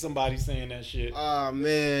just see somebody saying that shit. Oh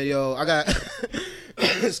man, yo, I got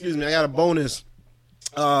excuse me, I got a bonus.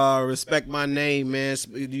 Respect my name, man.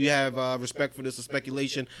 Do you have respect for this or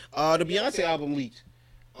speculation? The Beyonce album leaked.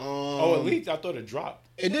 It leaked? I thought it dropped.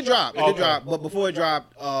 It did drop. It did drop. But before it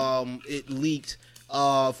dropped, it leaked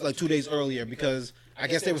like 2 days earlier because I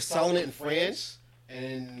guess they were selling it in France,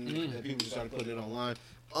 and people just started putting it online.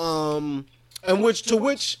 And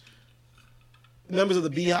which members of the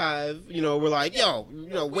Beehive, were like, yo,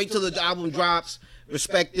 wait till the album drops,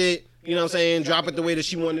 respect it. You know what I'm saying? Drop it the way that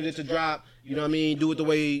she wanted it to drop. You know what I mean? Do it the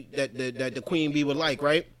way that the Queen Bee would like,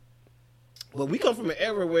 right? But we come from an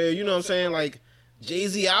era where, you know what I'm saying, like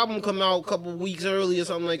Jay-Z album come out a couple weeks early or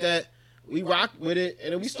something like that. We rock with it,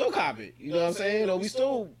 and then we still cop it. You know what I'm saying? Or we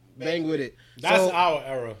still bang with it. That's our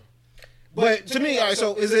era. But to me, all right,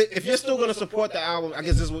 so is it, if you're still going to support the album, I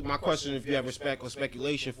guess this is my question, if you have respect or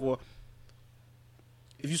speculation for,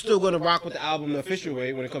 if you're still going to rock with the album the official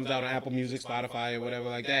way when it comes out on Apple Music, Spotify, or whatever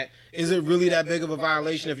like that, is it really that big of a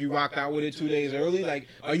violation if you rocked out with it 2 days early? Like,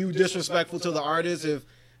 are you disrespectful to the artist if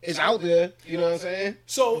it's out there? You know what I'm saying?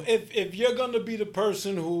 So if you're going to be the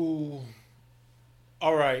person who,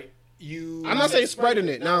 all right, I'm not saying spreading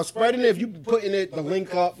it. Now, spreading it, if you putting it, the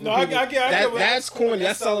link up. No, I get that's corny.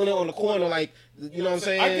 That's selling it on the corner, like, you know what I'm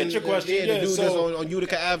saying? I get your question. Yeah, the dude that's on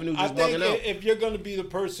Utica Avenue just bugging out. If you're going to be the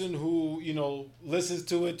person who, listens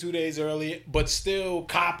to it 2 days early, but still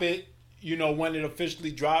cop it, when it officially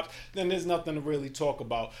drops, then there's nothing to really talk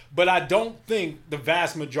about. But I don't think the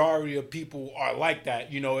vast majority of people are like that.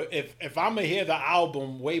 If I'm going to hear the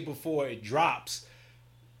album way before it drops,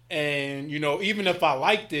 and, even if I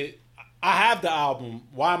liked it, I have the album.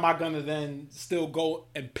 Why am I going to then still go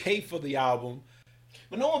and pay for the album?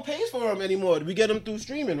 But no one pays for them anymore. We get them through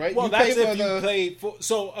streaming, right? Well, that's if you pay for.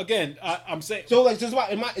 So again, I'm saying. So like, just why?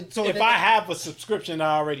 If I have a subscription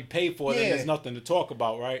I already paid for, then there's nothing to talk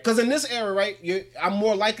about, right? Because in this era, right, I'm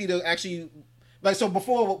more likely to actually Like, so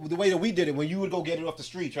before, the way that we did it, when you would go get it off the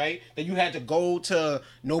streets, right? Then you had to go to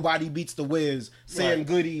Nobody Beats the Wiz, Sam Right.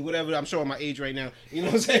 Goody, whatever. I'm showing my age right now. You know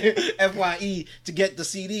what I'm saying? FYE to get the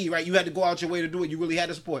CD, right? You had to go out your way to do it. You really had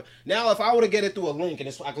to support. Now, if I were to get it through a link and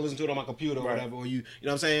I could listen to it on my computer or Right. whatever, or you know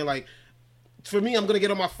what I'm saying? Like, for me, I'm going to get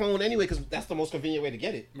on my phone anyway because that's the most convenient way to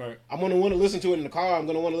get it. Right. I'm going to want to listen to it in the car. I'm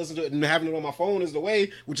going to want to listen to it, and having it on my phone is the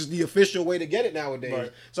way, which is the official way to get it nowadays.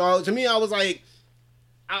 Right. So to me, I was like,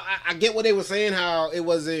 I get what they were saying, how it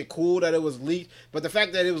wasn't cool that it was leaked, but the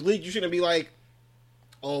fact that it was leaked, you shouldn't be like,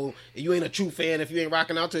 oh, you ain't a true fan if you ain't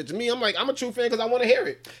rocking out to it. To me, I'm like, I'm a true fan because I want to hear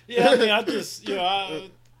it. Yeah, I mean, I just,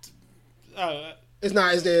 It's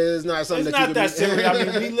not something it's that not you that could serious. I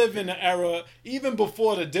mean, we live in an era, even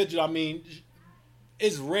before the digital. I mean,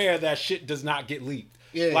 it's rare that shit does not get leaked.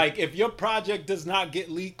 Yeah. Like, if your project does not get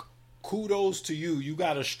leaked, kudos to you. You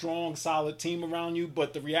got a strong, solid team around you.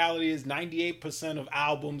 But the reality is, 98% of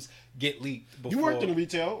albums get leaked. Before. You worked in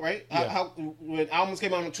retail, right? Yeah. How when albums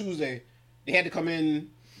came out on Tuesday, they had to come in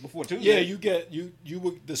before Tuesday. Yeah,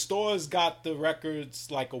 the stores got the records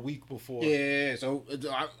like a week before. Yeah, so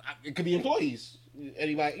it could be employees.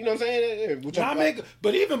 Anybody, you know what I'm saying?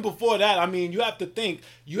 But even before that, I mean, you have to think.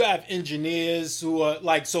 You have engineers who are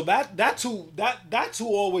like, so that's who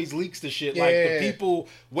always leaks the shit. Like the people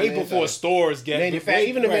way before stores get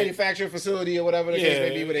even the manufacturing facility or whatever the case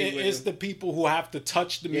may be. It's the people who have to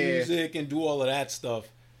touch the music and do all of that stuff.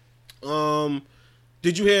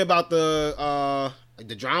 Did you hear about the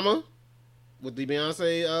drama with the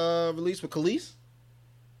Beyonce release with Khalees?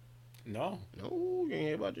 No, you ain't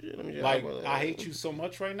hear about it. Let me like, I hate you so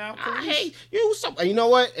much right now. I hate you so. And you know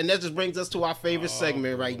what? And that just brings us to our favorite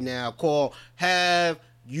segment right now, called "Have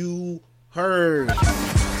You Heard?"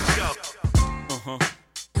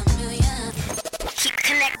 Keep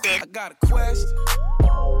connected. I got a question.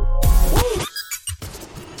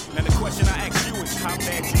 Now the question I ask you is how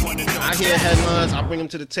bad you want to know. I hear headlines, I bring them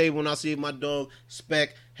to the table, and I see if my dog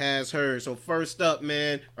Spec has heard. So first up,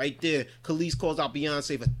 man, right there, Khalees calls out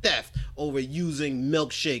Beyonce for theft over using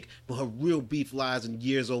Milkshake, but her real beef lies in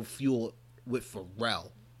years old feud with Pharrell.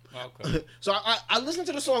 Okay. So I listened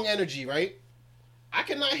to the song Energy, right? I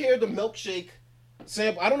cannot hear the Milkshake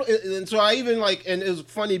sample. I don't know, and so I even and it was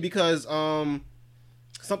funny because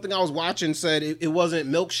something I was watching said it wasn't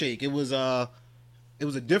Milkshake. It was a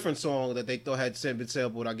different song that they thought had been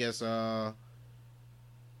sampled, I guess,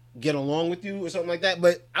 Get Along With You or something like that.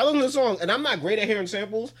 But I listened to the song, and I'm not great at hearing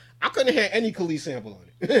samples. I couldn't hear any Khalees sample on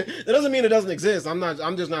it. That doesn't mean it doesn't exist.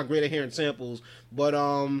 I'm just not great at hearing samples. But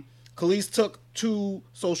Khalees took to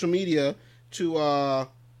social media to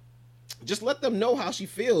just let them know how she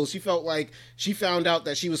feels. She felt like she found out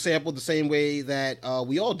that she was sampled the same way that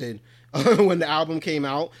we all did. When the album came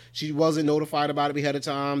out, she wasn't notified about it ahead of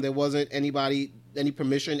time. There wasn't any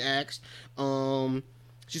permission asked.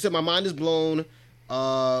 She said, my mind is blown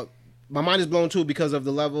too because of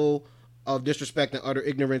the level of disrespect and utter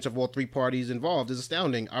ignorance of all three parties involved is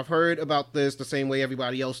astounding. I've heard about this the same way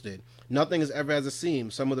everybody else did. Nothing is ever as it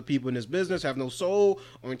seems. Some of the people in this business have no soul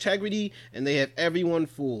or integrity, and they have everyone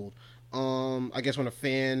fooled. I guess when a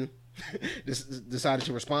fan decided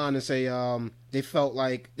to respond and say they always felt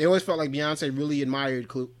like Beyonce really admired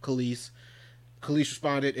Khalees. Khalees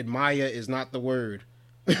responded, admire is not the word.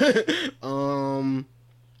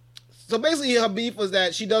 So basically her beef was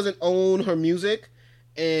that she doesn't own her music,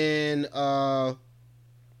 and the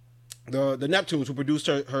Neptunes who produced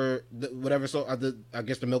her whatever song, I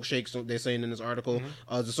guess the Milkshake, so they're saying in this article,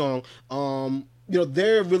 the song,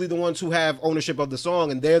 they're really the ones who have ownership of the song,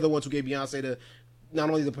 and they're the ones who gave Beyonce not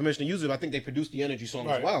only the permission to use it, but I think they produced the Energy song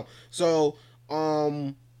as well. So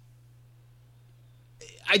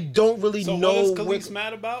I don't really know. What is Khalees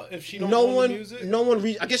mad about if she don't own the music? No one.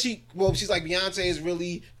 I guess she's like, Beyonce is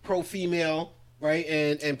really pro female, right?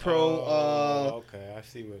 And pro. Okay, I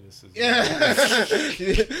see where this is. Yeah.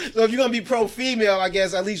 So if you're gonna be pro female, I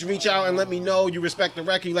guess at least reach out and let me know you respect the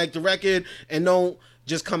record, you like the record, and don't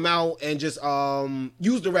just come out and just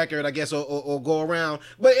use the record, I guess, or go around.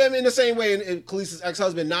 But I mean, in the same way, in Khalees'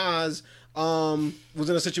 ex-husband Nas was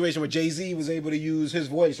in a situation where Jay-Z was able to use his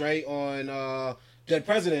voice, right, on Dead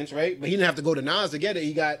Presidents, right? But he didn't have to go to Nas to get it.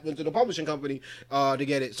 He went to the publishing company to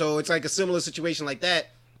get it. So it's like a similar situation like that,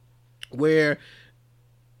 where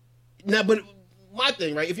now. But my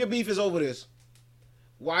thing, right? If your beef is over this,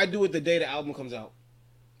 why do it the day the album comes out?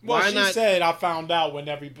 Well, she said I found out when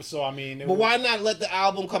so I mean. But why not let the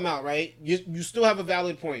album come out, right? You still have a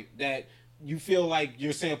valid point that you feel like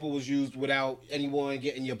your sample was used without anyone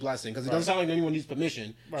getting your blessing, because it doesn't sound like anyone needs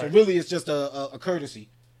permission. Right. So really, it's just a courtesy.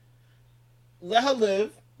 Let her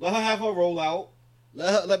live. Let her have her rollout.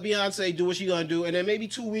 Let Beyonce do what she's gonna do, and then maybe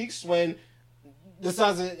 2 weeks when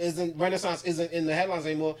Renaissance isn't in the headlines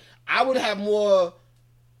anymore, I would have more,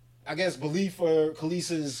 I guess, belief for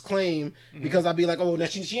Khaleesi's claim, because I'd be like, oh, now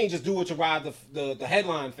she ain't just do it to ride the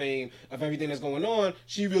headline fame of everything that's going on.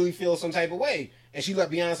 She really feels some type of way, and she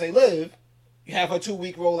let Beyonce live. Have her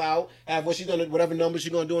 2-week rollout, have whatever numbers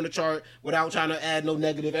she's gonna do on the chart without trying to add no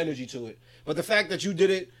negative energy to it. But the fact that you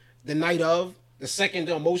did it the night of, the second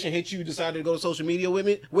the emotion hit you decided to go to social media with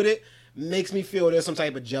it, makes me feel there's some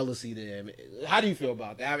type of jealousy there. How do you feel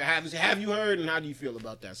about that? Have you heard, and how do you feel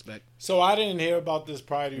about that, Spec? So I didn't hear about this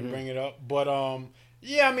prior to you bring it up, but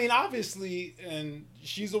yeah, I mean, obviously, and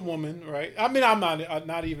she's a woman, right? I mean, I'm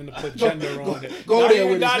not even to put gender on it. Go there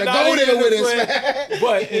with it.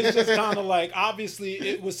 But it's just kind of like, obviously,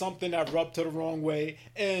 it was something that rubbed her the wrong way,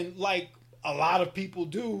 and like a lot of people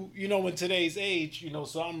do, you know, in today's age, you know,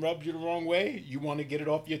 something rubbed you the wrong way, you want to get it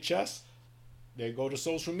off your chest, they go to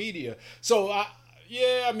social media. So,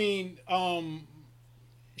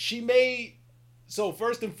 she made. So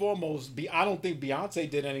first and foremost, I don't think Beyonce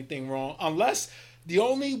did anything wrong, unless. The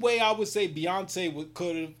only way I would say Beyonce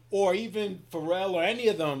could have, or even Pharrell or any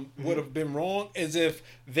of them would have been wrong, is if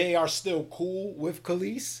they are still cool with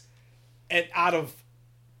Khalees, and out of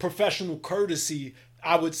professional courtesy,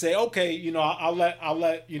 I would say, okay, you know, I'll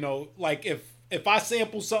let you know, like if I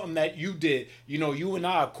sample something that you did, you know, you and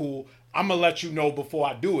I are cool, I'm gonna let you know before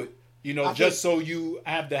I do it. You know, so you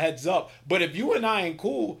have the heads up. But if you and I ain't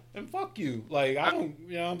cool, then fuck you. Like, I don't,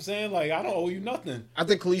 you know what I'm saying? Like, I don't owe you nothing. I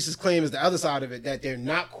think Khaleesi's claim is the other side of it, that they're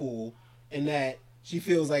not cool, and that she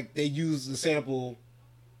feels like they use the sample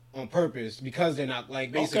on purpose because they're not,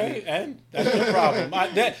 like, basically. Okay, and that's the problem.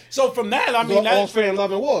 So from that, I mean, all fair and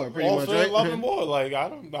love and war, pretty much, right? All fair and love and war. Like,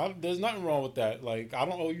 there's nothing wrong with that. Like, I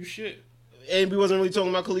don't owe you shit. And we wasn't really talking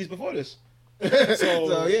about Khalees before this.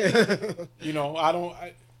 So yeah. You know,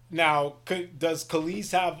 now, does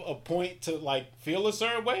Khalees have a point to, like, feel a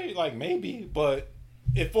certain way? Like, maybe, but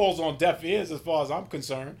it falls on deaf ears as far as I'm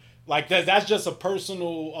concerned. Like, that's just a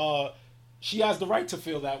personal, she has the right to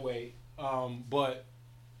feel that way. But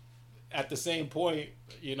at the same point,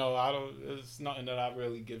 you know, it's nothing that I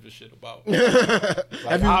really give a shit about.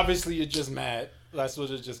 Like, obviously, you're just mad. That's what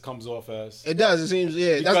it just comes off as. It does. It seems,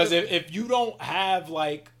 yeah. Because if you don't have,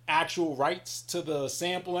 like, actual rights to the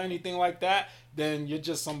sample or anything like that, then you're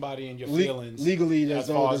just somebody in your feelings. Legally, there's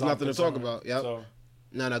nothing to talk about. Yep. So,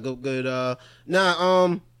 good. Have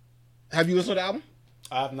you listened to the album?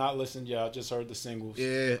 I have not listened yet. I just heard the singles.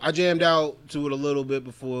 Yeah, I jammed out to it a little bit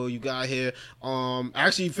before you got here. I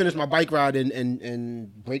actually finished my bike ride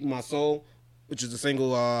and Break My Soul, which is the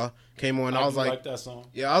single came on. I was like that song.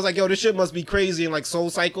 Yeah, I was like, yo, this shit must be crazy and like Soul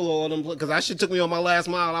Cycle or them, because that shit took me on my last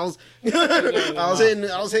mile. I was hitting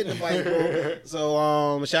the bike, bro.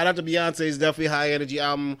 So shout out to Beyonce. It's definitely a high energy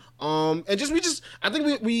album. And I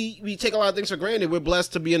think we take a lot of things for granted. We're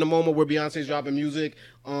blessed to be in a moment where Beyonce's dropping music.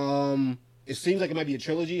 It seems like it might be a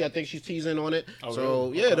trilogy. I think she's teasing on it. Oh, so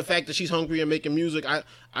really? Yeah, okay. The fact that she's hungry and making music, I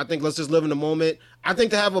think let's just live in the moment. I think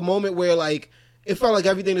to have a moment where like it felt like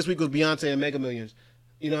everything this week was Beyonce and Mega Millions.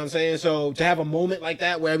 You know what I'm saying? So to have a moment like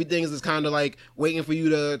that where everything is just kind of like waiting for you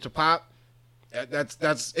to pop,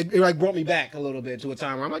 it like brought me back a little bit to a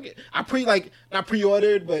time where I'm like, not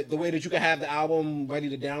pre-ordered, but the way that you can have the album ready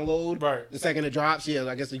to download right the second it drops. Yeah,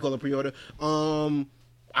 I guess you call it pre-order.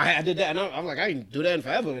 I did that, and I was like, I didn't do that in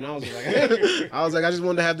forever, and I was like, I just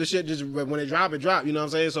wanted to have the shit just when it drop. You know what I'm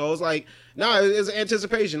saying? So I was like, it's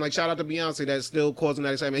anticipation. Like, shout out to Beyonce that's still causing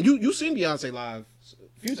that excitement. And you seen Beyonce live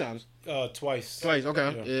a few times? Twice.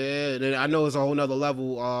 Okay. Yeah. I know it's a whole nother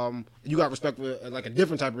level. You got respect for, like, a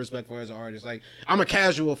different type of respect for her as an artist. Like, I'm a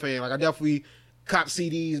casual fan. Like, I definitely cop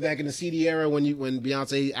CDs back in the CD era when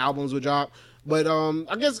Beyonce albums would drop. But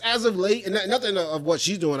I guess as of late, and nothing of what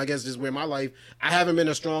she's doing, I guess just where my life, I haven't been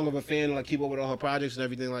as strong of a fan, like keep up with all her projects and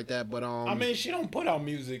everything like that. But I mean, she don't put out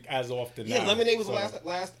music as often. Yeah, now, Lemonade was the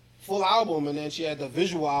last full album, and then she had the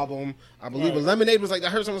visual album, I believe. Right. But Lemonade was like,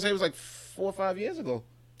 I heard someone say it was like 4 or 5 years ago.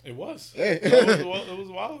 It was. Yeah. It was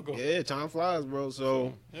a while ago. Yeah, time flies, bro.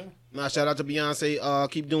 So yeah. Shout out to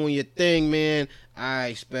Beyonce. Keep doing your thing, man. I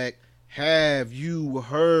expect. Have you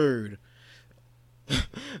heard? There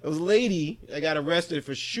was a lady that got arrested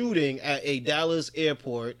for shooting at a Dallas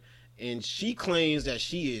airport, and she claims that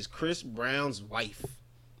she is Chris Brown's wife.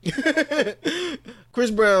 Chris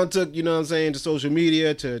Brown took, you know what I'm saying, to social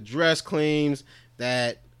media to address claims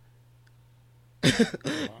that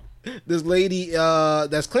this lady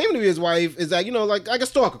that's claiming to be his wife is that, you know, like a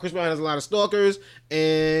stalker. Chris Brown has a lot of stalkers,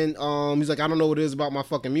 and he's like, I don't know what it is about my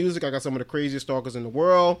fucking music. I got some of the craziest stalkers in the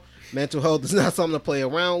world. Mental health is not something to play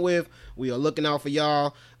around with. We are looking out for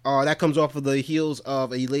y'all. That comes off of the heels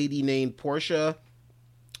of a lady named Portia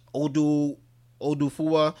Oduwole.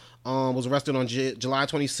 Odufua was arrested on July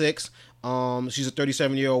 26th. She's a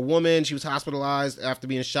 37-year-old woman. She was hospitalized after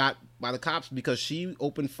being shot by the cops because she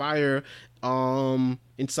opened fire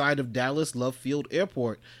inside of Dallas Love Field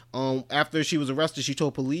Airport. After she was arrested, she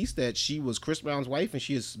told police that she was Chris Brown's wife and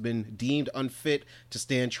she has been deemed unfit to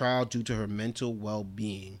stand trial due to her mental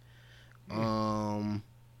well-being. Apparently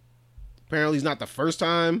it's not the first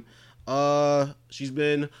time she's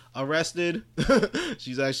been arrested.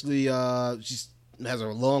 She's actually she has a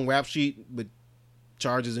long rap sheet with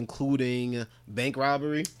charges including bank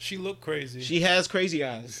robbery. She looked crazy. She has crazy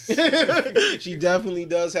eyes. She definitely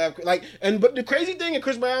does have but the crazy thing, and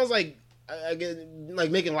Chris Brown's like I get like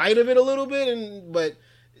making light of it a little bit, but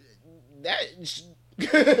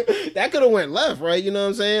that could have went left, right? You know what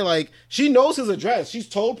I'm saying? Like she knows his address. She's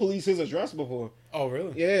told police his address before. Oh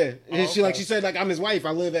really? Yeah. Oh, she okay. she said like I'm his wife.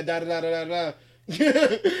 I live at da da da da da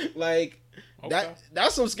da. Like. Okay.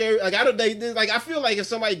 That's some scary. Like I feel like if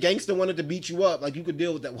somebody gangster wanted to beat you up, like you could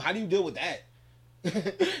deal with that. How do you deal with that?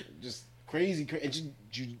 Just crazy. And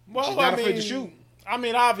she's not afraid to shoot. I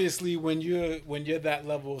mean, obviously, when you're that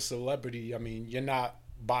level of celebrity, I mean, you're not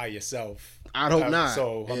by yourself. I'd hope not.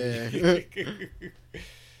 So, yeah.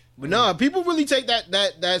 But no, people really take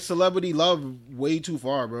that celebrity love way too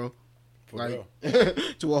far, bro. For like real.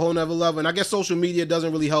 to a whole nother level. And I guess social media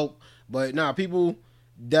doesn't really help. But nah, people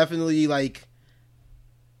definitely like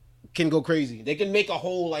can go crazy. They can make a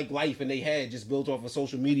whole like life in their head just built off of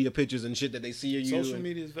social media pictures and shit that they see of you. Social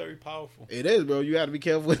media is very powerful. It is, bro. You got to be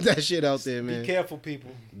careful with that shit out there, man. Be careful,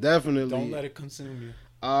 people. Definitely. Don't let it consume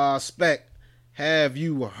you. Spec, have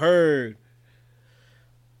you heard?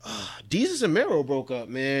 Deezus and Mero broke up,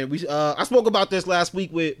 man. I spoke about this last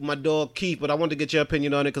week with my dog Keith, but I wanted to get your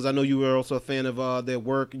opinion on it because I know you were also a fan of their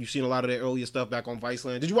work. You've seen a lot of their earlier stuff back on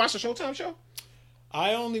Viceland. Did you watch the Showtime show?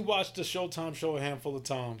 I only watched the Showtime show a handful of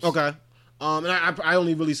times. Okay. And I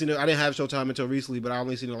only really seen it. I didn't have Showtime until recently, but I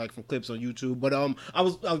only seen it like from clips on YouTube. But I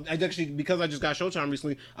actually, because I just got Showtime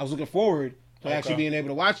recently, I was looking forward to actually being able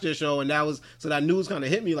to watch their show, and that news kind of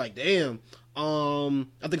hit me like, damn. I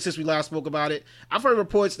think since we last spoke about it, I've heard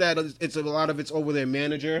reports that it's a lot of it's over their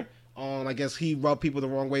manager. I guess he rubbed people the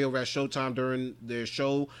wrong way over at Showtime during their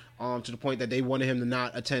show, to the point that they wanted him to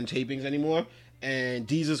not attend tapings anymore. And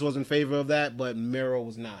Deezus was in favor of that, but Mero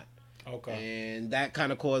was not. Okay. And that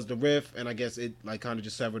kind of caused the rift, and I guess it like kind of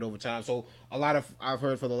just severed over time. So I've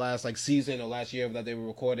heard for the last like season or last year that they were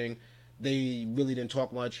recording, they really didn't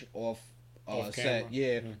talk much off set.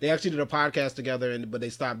 Yeah, they actually did a podcast together, but they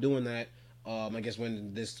stopped doing that. I guess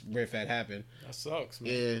when this rift had happened. That sucks,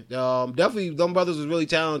 man. Yeah, definitely, them brothers was really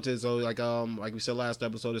talented. So like we said last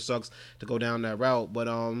episode, it sucks to go down that route. But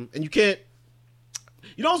and you can't.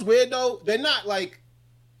 You know what's weird though? They're not like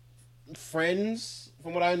friends,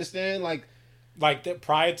 from what I understand. Like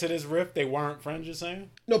prior to this rift, they weren't friends. You're saying?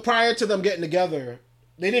 No, prior to them getting together,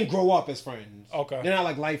 they didn't grow up as friends. Okay, they're not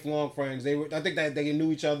like lifelong friends. They were. I think that they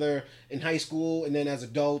knew each other in high school, and then as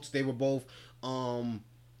adults, they were both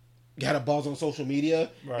had a buzz on social media,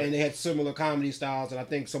 right. And they had similar comedy styles. And I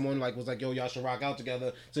think someone was like, "Yo, y'all should rock out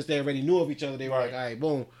together." Since they already knew of each other, they were like, "All right,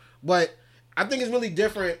 boom." But I think it's really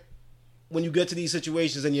different when you get to these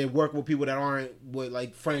situations and you work with people that aren't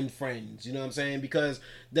like friends. You know what I'm saying? Because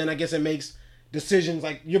then I guess it makes decisions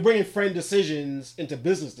like you're bringing friend decisions into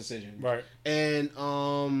business decisions, right? And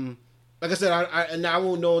like I said, I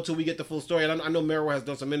won't know until we get the full story. And I know Mero has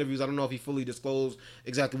done some interviews. I don't know if he fully disclosed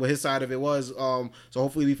exactly what his side of it was. So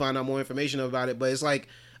hopefully we find out more information about it. But it's like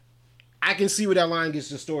I can see where that line gets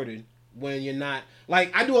distorted when you're not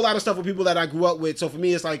like I do a lot of stuff with people that I grew up with. So for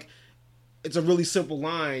me, it's like it's a really simple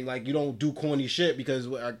line. Like you don't do corny shit because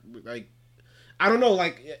I don't know.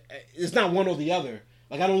 Like it's not one or the other.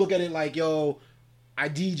 Like I don't look at it like yo, I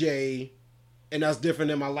DJ. And that's different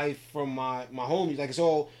than my life from my homies. Like,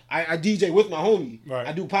 so I DJ with my homie. Right.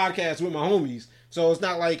 I do podcasts with my homies. So it's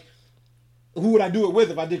not like, who would I do it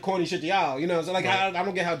with if I did corny shit to y'all? You know, so like, right. I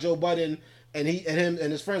don't get how Joe Budden and him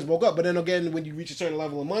and his friends broke up. But then again, when you reach a certain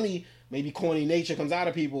level of money, maybe corny nature comes out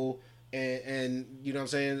of people. And you know what I'm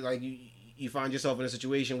saying? Like, you find yourself in a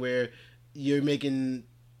situation where you're making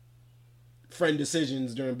friend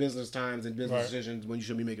decisions during business times and business decisions when you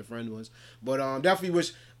should be making friend ones. But definitely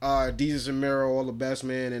wish Deezus and Mero all the best,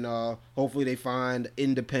 man, and hopefully they find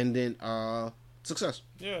independent success.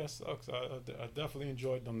 Yeah, it sucks. I definitely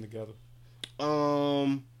enjoyed them together.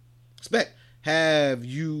 Spec, have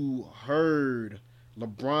you heard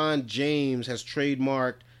LeBron James has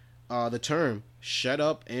trademarked the term "shut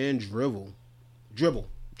up and dribble"? Dribble.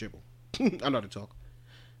 I know how to talk.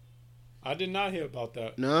 I did not hear about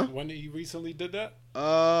that. No? When he recently did that?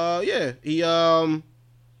 Yeah. He let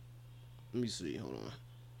me see. Hold on.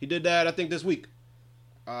 He did that, I think, this week.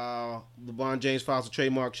 LeBron James files a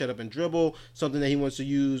trademark "Shut Up and Dribble," something that he wants to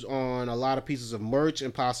use on a lot of pieces of merch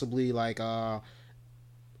and possibly like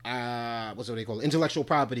what's what they call it? Intellectual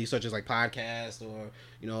property, such as like podcasts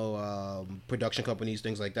or production companies,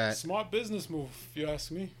 things like that. Smart business move, if you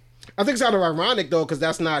ask me. I think it's kind of ironic though, because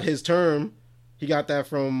that's not his term. He got that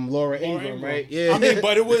from Laura Ingraham, right? Yeah. I mean,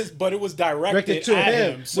 but it was directed to at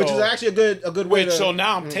him, so, which is actually a good way to. So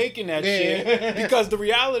now I'm taking that shit because the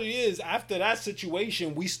reality is, after that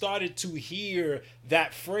situation, we started to hear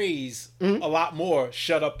that phrase a lot more.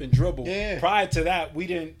 Shut up and dribble. Yeah. Prior to that, we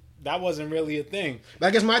didn't. That wasn't really a thing. But I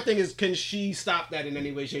guess my thing is, can she stop that in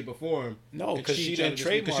any way, shape, or form? No, because she didn't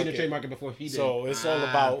trademark it before he did. So it's all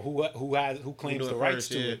about who claims the rights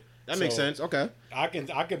to it. That makes sense. Okay. I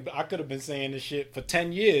could have been saying this shit for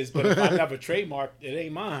 10 years, but if I never trademarked, it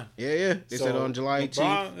ain't mine. Yeah. They said on July 18th.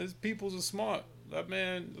 LeBron, his peoples are smart. That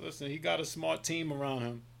man, listen, he got a smart team around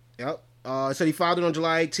him. Yep. It said he filed it on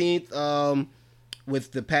July 18th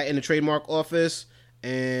with the patent and trademark office,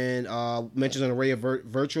 and mentions an array of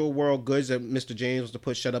virtual world goods that Mr. James was to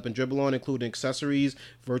put "Shut Up and Dribble" on, including accessories,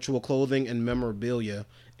 virtual clothing, and memorabilia.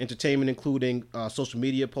 Entertainment, including social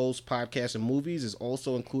media posts, podcasts, and movies, is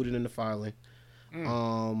also included in the filing.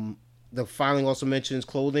 The filing also mentions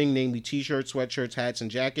clothing, namely T-shirts, sweatshirts, hats, and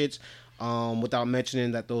jackets, without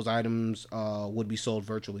mentioning that those items would be sold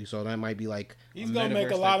virtually. So that might be like he's gonna make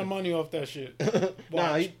a lot of money off that shit.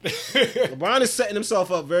 LeBron is setting himself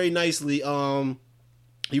up very nicely.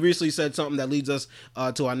 He recently said something that leads us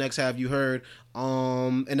to our next "Have You Heard?"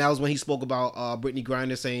 And that was when he spoke about Brittany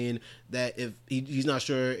Griner saying that if he's not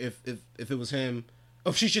sure if it was him,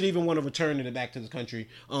 if she should even want to return it back to the country.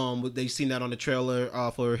 They've seen that on the trailer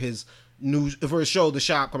for his show, The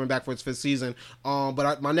Shop, coming back for its 5th season.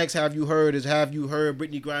 My next "Have You Heard?" is, have you heard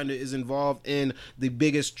Brittany Griner is involved in the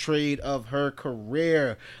biggest trade of her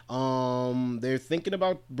career? They're thinking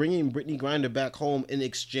about bringing Brittany Griner back home in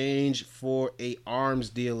exchange for a arms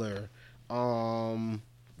dealer.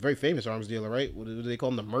 Very famous arms dealer, right? What do they call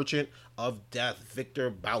him? The Merchant of Death, Victor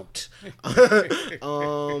Bout.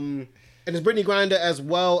 And it's Brittany Griner as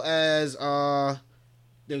well as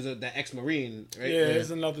there's the ex-Marine, right? Yeah, there's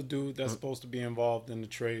another dude that's supposed to be involved in the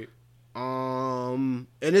trade. And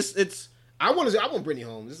it's I want Brittany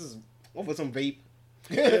home. This is for some vape.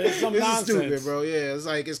 It's some this nonsense. is stupid, bro. Yeah, it's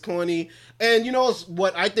like, it's corny. And you know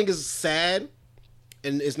what I think is sad,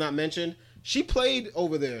 and it's not mentioned? She played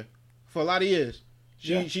over there for a lot of years.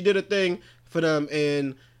 She did a thing for them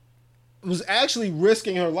and was actually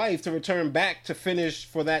risking her life to return back to finish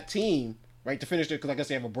for that team, right? To finish it, because I guess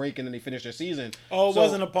they have a break and then they finish their season. Oh, it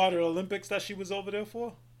wasn't a part of the Olympics that she was over there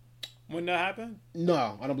for when that happened?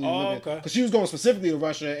 No, I don't believe it. Okay. Because she was going specifically to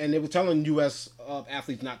Russia, and they were telling U.S.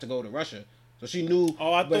 athletes not to go to Russia. So she knew.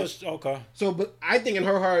 Oh, I thought. Okay. So, but I think in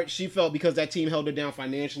her heart, she felt because that team held her down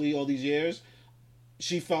financially all these years,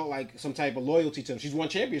 she felt like some type of loyalty to them. She's won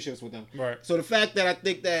championships with them. Right. So the fact that I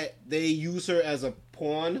think that they use her as a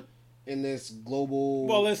pawn in this global...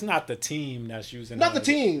 Well, it's not the team that's using Not the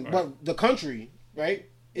team, right. but the country, right?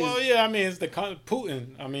 Well, yeah, I mean, it's the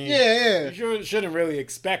Putin. I mean... Yeah. You shouldn't really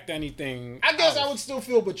expect anything. I guess I would still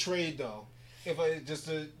feel betrayed, though. If I just,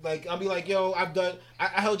 I'll be like, yo, I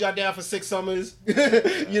held y'all down for 6 summers. You know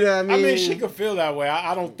what I mean? I mean, she could feel that way.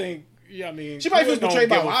 I don't think... Yeah, I mean, she probably feels betrayed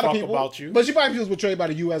by a lot of people, about you. But she probably feels betrayed by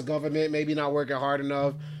the U.S. government, maybe not working hard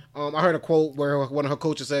enough. I heard a quote where one of her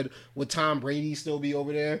coaches said, "Would Tom Brady still be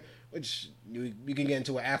over there?" Which you can get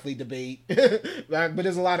into an athlete debate, but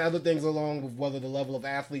there's a lot of other things along with whether the level of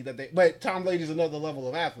athlete that they. But Tom Brady's another level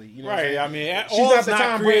of athlete, you know. Right. I mean, she's not the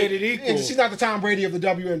Tom created Brady. equal. She's not the Tom Brady of the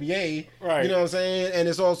WNBA. Right. You know what I'm saying? And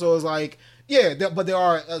it's also is like. Yeah, but there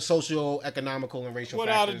are social, economical, and racial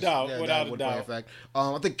factors. Without would a doubt. play effect.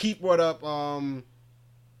 I think Keith brought up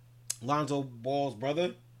Lonzo Ball's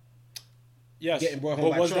brother. Yes. Getting brought home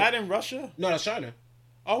but by was Trump. that in Russia? No, that's China.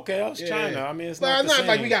 Okay, that was China. Yeah. I mean, it's but not the same.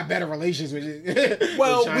 like we got better relations with it.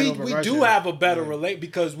 Well, with we Russia. do have a better relate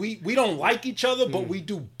because we don't like each other, but we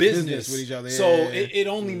do business with each other. So Yeah. it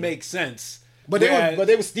only makes sense. But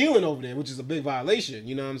they were stealing over there, which is a big violation.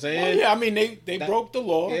 You know what I'm saying? Well, yeah, I mean they broke the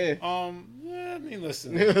law. Yeah. Yeah, I mean,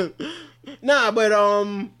 listen. Nah, but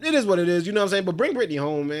it is what it is. You know what I'm saying? But bring Brittany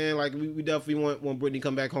home, man. Like we definitely want Brittany to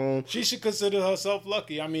come back home. She should consider herself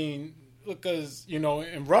lucky. I mean, because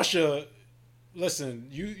in Russia, listen,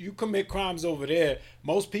 you commit crimes over there,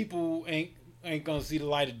 most people ain't gonna see the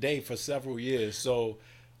light of day for several years. So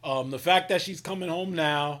the fact that she's coming home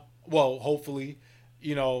now, well, hopefully,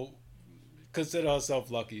 consider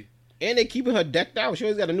herself lucky. And they keeping her decked out. She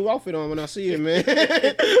always got a new outfit on when I see her, man.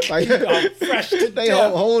 Like fresh to they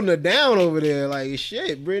death. holding her down over there. Like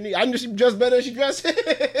shit, Brittany. I knew she dressed better than she dressed.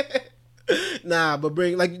 Nah, but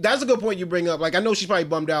that's a good point you bring up. Like I know she's probably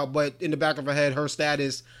bummed out, but in the back of her head, her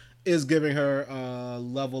status is giving her a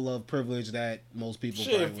level of privilege that most people.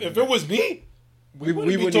 Shit, if it was me, we wouldn't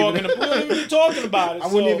be wouldn't be talking about it. I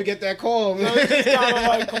wouldn't even get that call, man. It's kind of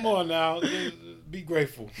like, come on now, be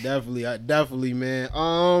grateful. Definitely,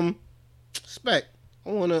 man. Spec. I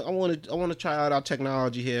wanna try out our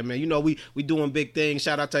technology here, man. You know, we doing big things.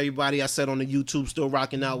 Shout out to everybody I said on the YouTube still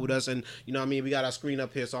rocking out with us, and you know what I mean, we got our screen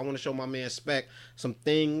up here. So I want to show my man Spec some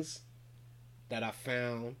things that I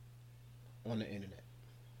found on the internet.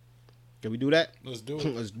 Can we do that? Let's do it.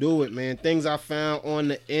 Let's do it, man. Things I found on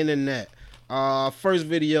the internet. First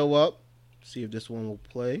video up. See if this one will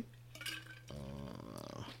play.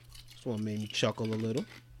 This one made me chuckle a little.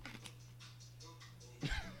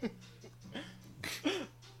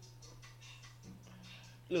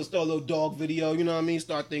 Let's start a little dog video, you know what I mean?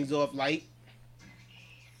 Start things off light.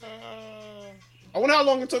 I wonder how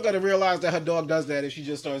long it took her to realize that her dog does that if she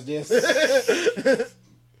just starts dancing.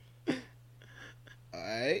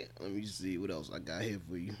 Alright, let me see what else I got here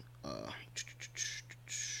for you.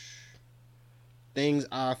 Things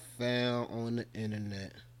I found on the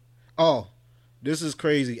internet. Oh, this is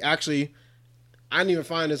crazy. Actually, I didn't even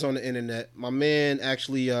find this on the internet. My man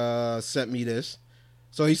actually sent me this.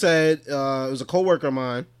 So he said it was a coworker of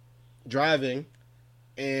mine driving,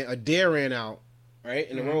 and a deer ran out right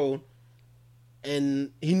in the road,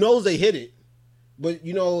 and he knows they hit it, but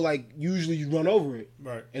you know, like usually you run over it,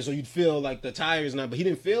 right? And so you'd feel like the tires not, but he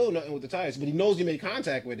didn't feel nothing with the tires, but he knows he made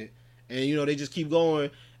contact with it, and you know they just keep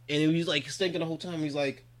going, and he's like thinking the whole time. He's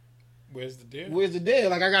like, "Where's the deer? Where's the deer?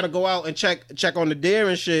 Like I gotta go out and check on the deer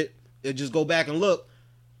and shit, and just go back and look,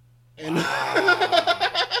 and." Wow.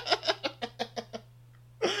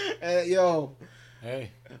 Yo.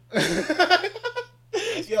 Hey.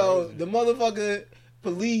 Yo, crazy. the motherfucker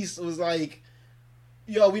police was like,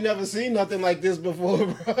 yo, we never seen nothing like this before,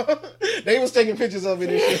 bro. They was taking pictures of it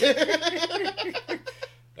and shit.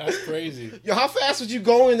 That's crazy. Yo, how fast was you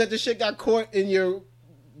going that the shit got caught in your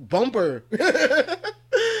bumper?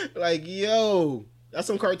 Like, yo, that's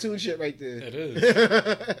some cartoon shit right there. It is.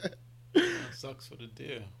 That sucks for the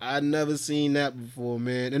deer. I never seen that before,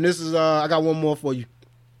 man. And this is I got one more for you.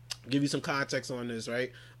 Give you some context on this,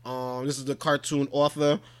 right? This is the cartoon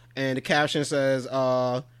Author, and the caption says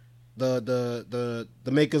the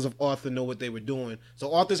makers of Author know what they were doing. So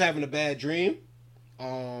Author's having a bad dream,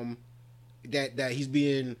 that he's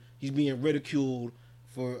being ridiculed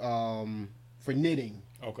for knitting.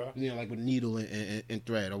 Okay. You know, like with needle and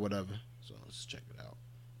thread or whatever. So let's check it out.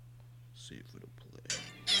 See if it'll play.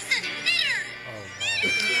 Oh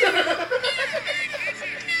wow.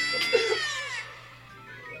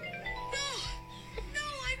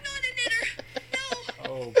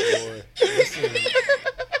 Oh boy. Listen.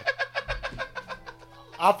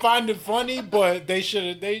 I find it funny, but they should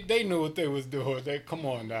have. They knew what they was doing. Come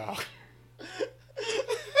on now.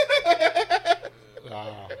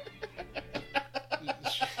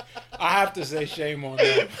 I have to say shame on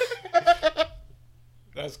them.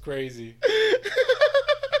 That's crazy.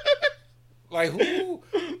 Like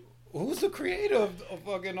who's the creator of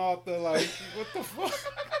fucking Author? Like what the fuck?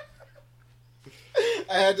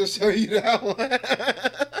 I had to show you that one.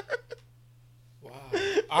 Wow.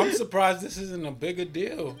 I'm surprised this isn't a bigger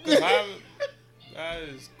deal. That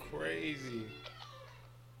is crazy.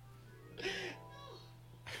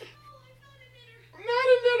 Not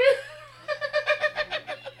a knitter.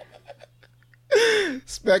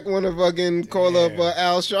 Spec want to fucking call up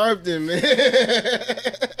Al Sharpton, man.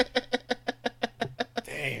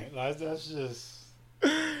 Damn, that's just...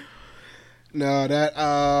 No,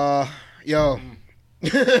 that, yo.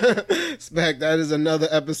 Spec, that is another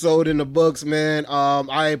episode in the books, man.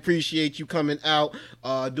 I appreciate you coming out,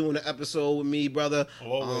 doing an episode with me, brother.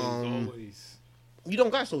 Always. You don't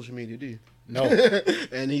got social media, do you? No.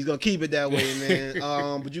 And he's gonna keep it that way, man.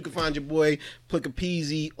 But you can find your boy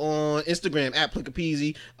Plickapeezy on Instagram at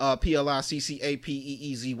Plickapeezy,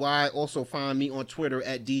 PLICCAPEEZY. Also find me on Twitter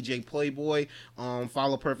at DJ Playboy.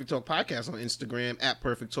 Follow Perfect Talk Podcast on Instagram at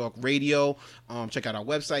Perfect Talk Radio. Check out our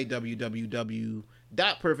website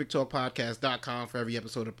www.perfecttalkpodcast.com for every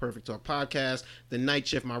episode of Perfect Talk Podcast. The Night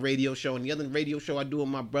Shift, my radio show, and the other radio show I do with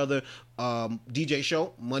my brother, DJ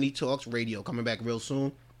show, Money Talks Radio, coming back real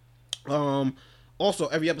soon. Also,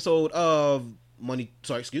 every episode of every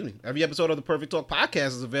episode of the Perfect Talk Podcast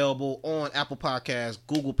is available on Apple Podcasts,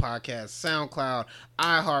 Google Podcasts, SoundCloud,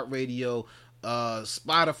 iHeartRadio,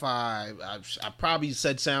 Spotify. I probably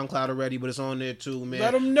said SoundCloud already, but it's on there too, man.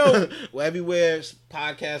 Let them know. Well, everywhere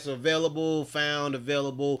podcasts are available,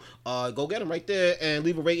 available. Go get them right there and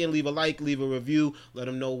leave a rating, leave a like, leave a review. Let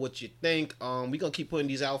them know what you think. We gonna keep putting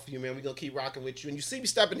these out for you, man. We gonna keep rocking with you, and you see me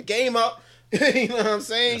stepping the game up. You know what I'm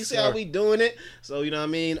saying? You see how we doing it. So, you know what I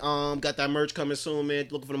mean? Got that merch coming soon, man.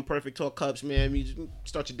 Looking for them perfect talk cups, man. You just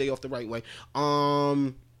start your day off the right way.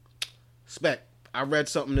 Spec. I read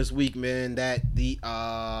something this week, man, that the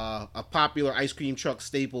a popular ice cream truck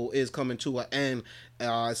staple is coming to an end.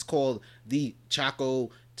 It's called the Choco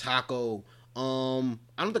Taco. I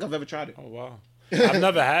don't think I've ever tried it. Oh wow. I've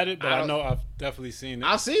never had it, but I know I've definitely seen it.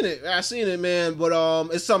 I've seen it, man. But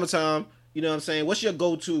it's summertime. You know what I'm saying? What's your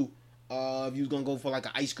go-to? If you was gonna go for like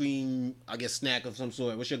an ice cream, I guess snack of some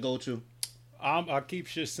sort, what's your go-to? I keep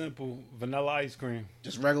shit simple. Vanilla ice cream.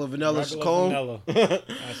 Just regular vanilla Regular cone? vanilla.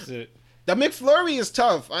 That's it. The McFlurry is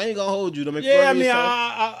tough. I ain't gonna hold you. The McFlurry Yeah, I mean, is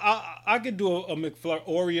tough. I could do a McFlurry,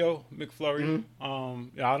 Oreo McFlurry.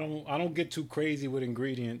 I don't get too crazy with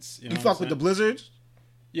ingredients. You fuck with the Blizzards?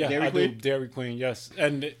 Yeah, Dairy I Queen? do Dairy Queen. Yes,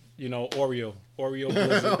 and Oreo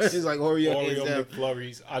Blizzards. It's like Oreo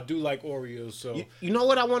McFlurries. I do like Oreos. So you know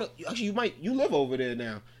what I want to? Actually, you live over there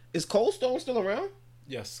now. Is Cold Stone still around?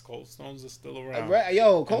 yes, Cold Stones are still around.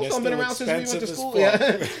 Yo, Cold Stone been around since we went to school.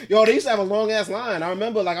 Yeah. Yo, they used to have a long ass line. I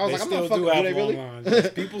remember, I'm not fucking. Do they really? Lines.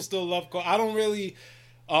 People still love Cold. I don't really.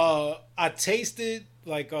 I tasted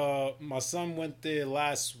my son went there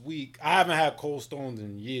last week. I haven't had Cold Stones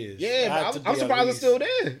in years. Yeah, I'm surprised it's still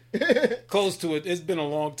there. Close to it. It's been a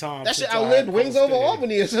long time. That shit outlived Wings Over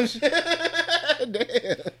Albany or some shit.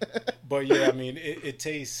 Damn. But yeah, I mean, it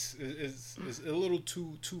tastes it's a little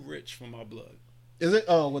too rich for my blood. Is it?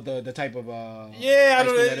 Oh, with the type of yeah, I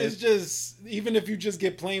don't. It's just even if you just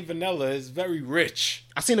get plain vanilla, it's very rich.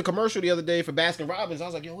 I seen a commercial the other day for Baskin Robbins. I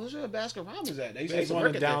was like, yo, where's your Baskin Robbins at? They There's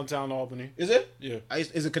one in downtown Albany. Is it? Yeah.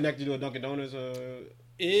 Is it connected to a Dunkin' Donuts? It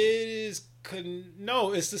is.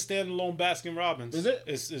 No, it's the standalone Baskin Robbins. Is it?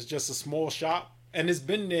 It's just a small shop, and it's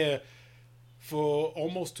been there for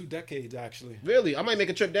almost 2 decades, actually. Really? I might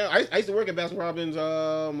make a trip down. I used to work at Baskin Robbins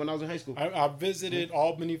when I was in high school. I visited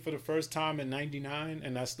Albany for the first time in '99,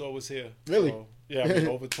 and that store was here. Really? So, yeah, I mean,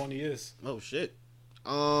 over 20 years. Oh, shit.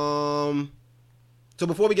 So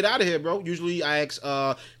before we get out of here, bro, usually I ask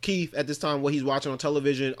Keith at this time what he's watching on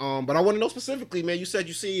television. But I want to know specifically, man, you said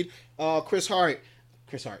you seen Chris Rock,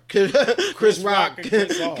 Chris Hart, right? Chris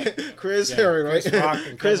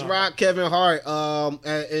Rock, Kevin Hart,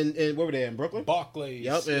 and where were they in Brooklyn? Barclays.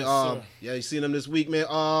 Yep, and yes, yeah, you seen them this week,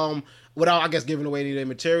 man. Without I guess giving away any of their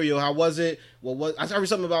material, how was it? I heard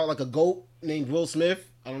something about like a goat named Will Smith.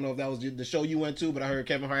 I don't know if that was the show you went to, but I heard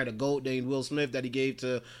Kevin Hart had a goat named Will Smith that he gave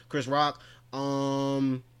to Chris Rock.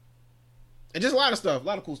 And just a lot of stuff, a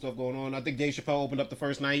lot of cool stuff going on. I think Dave Chappelle opened up the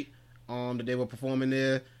first night that they were performing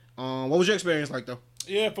there. What was your experience like though?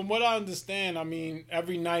 Yeah, from what I understand, I mean,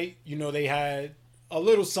 every night, they had a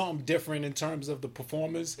little something different in terms of the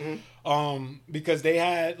performers. Mm-hmm. Because they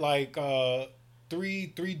had like three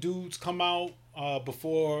dudes come out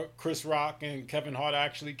before Chris Rock and Kevin Hart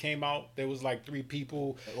actually came out. There was like 3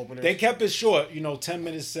 people. They kept it short,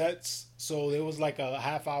 10-minute sets. So there was like a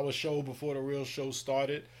half-hour show before the real show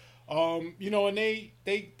started. And they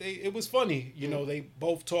it was funny. Mm-hmm. They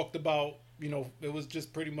both talked about, it was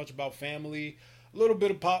just pretty much about family. A little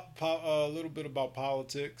bit about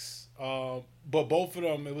politics, but both of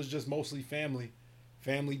them, it was just mostly family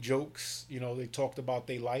jokes. They talked about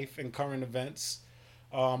their life and current events.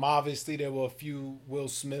 Obviously, there were a few Will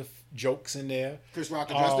Smith jokes in there. Chris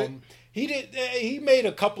Rock addressed it. He made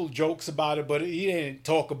a couple jokes about it, but he didn't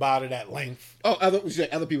talk about it at length. Oh,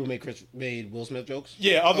 other people made Will Smith jokes.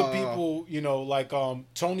 Yeah, other people, like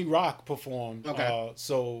Tony Rock performed. Okay.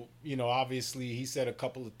 So obviously, he said a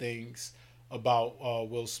couple of things about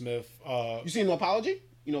Will Smith. You seen the apology?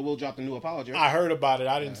 Will dropped a new apology. Right? I heard about it.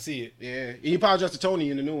 I didn't see it. Yeah, he apologized to Tony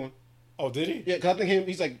in the new one. Oh, did he? Yeah, because I think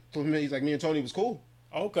he's like me and Tony was cool.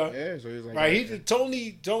 Okay. Yeah, so he's like right.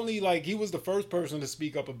 Tony like he was the first person to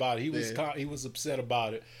speak up about it. He was upset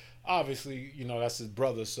about it. Obviously, that's his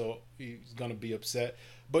brother, so he's gonna be upset.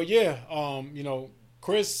 But yeah,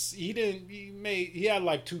 Chris, he had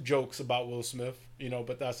like 2 jokes about Will Smith,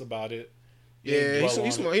 but that's about it. Yeah,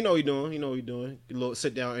 he's smart. He know what he's doing. A little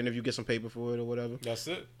sit down interview, get some paper for it or whatever. That's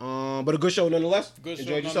it. But a good show nonetheless.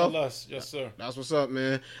 Enjoyed yourself? Nonetheless. Yes, sir. That's what's up,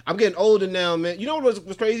 man. I'm getting older now, man. You know what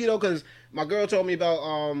was crazy though? Because my girl told me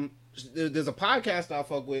about there's a podcast I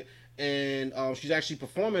fuck with, and she's actually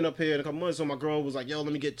performing up here in a couple months. So my girl was like, "Yo,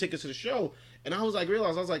 let me get tickets to the show." And I was like,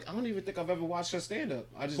 I don't even think I've ever watched her stand up.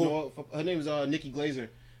 I just know her name is Nikki Glazer,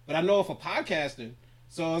 but I know her for podcasting.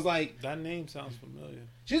 So it's like That name sounds familiar.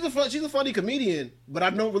 she's a funny comedian, but I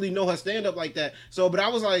don't really know her stand up like that. So, but I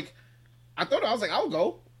was like, I'll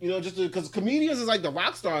go. You know, just because comedians is like the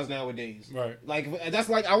rock stars nowadays. Right. Like that's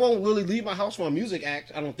like I won't really leave my house for a music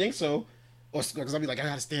act. I don't think so. Or because I'll be like, I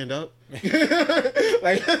gotta stand up.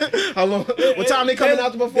 Like, how long? What time they coming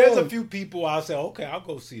out to perform? There's a few people I'll say, okay, I'll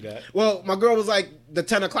go see that. Well, my girl was like the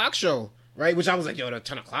 10 o'clock show, right? Which I was like, yo, the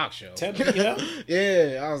 10 o'clock show. 10 p.m.?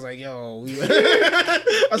 Yeah, I was like, yo.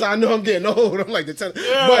 I was like, I know I'm getting old. I'm like the 10.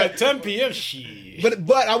 Yeah, But 10 p.m. shit.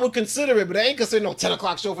 But I would consider it. But I ain't consider no 10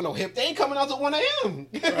 o'clock show for no hip. They ain't coming out till 1 a.m.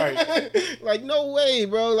 Right. Like no way,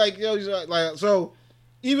 bro. Like yo, like so.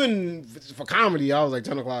 Even for comedy, I was like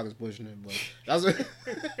 10 o'clock is pushing it. But that's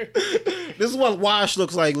this is what Wash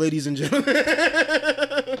looks like, ladies and gentlemen.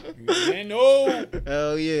 Man, no.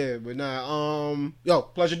 Hell yeah, but nah. Yo,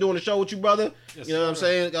 pleasure doing the show with you, brother. Yes, you know what I'm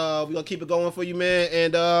sir. saying? We gonna keep it going for you, man.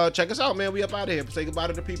 And check us out, man. We up out of here. Say goodbye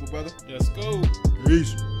to the people, brother. Let's go.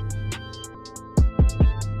 Peace.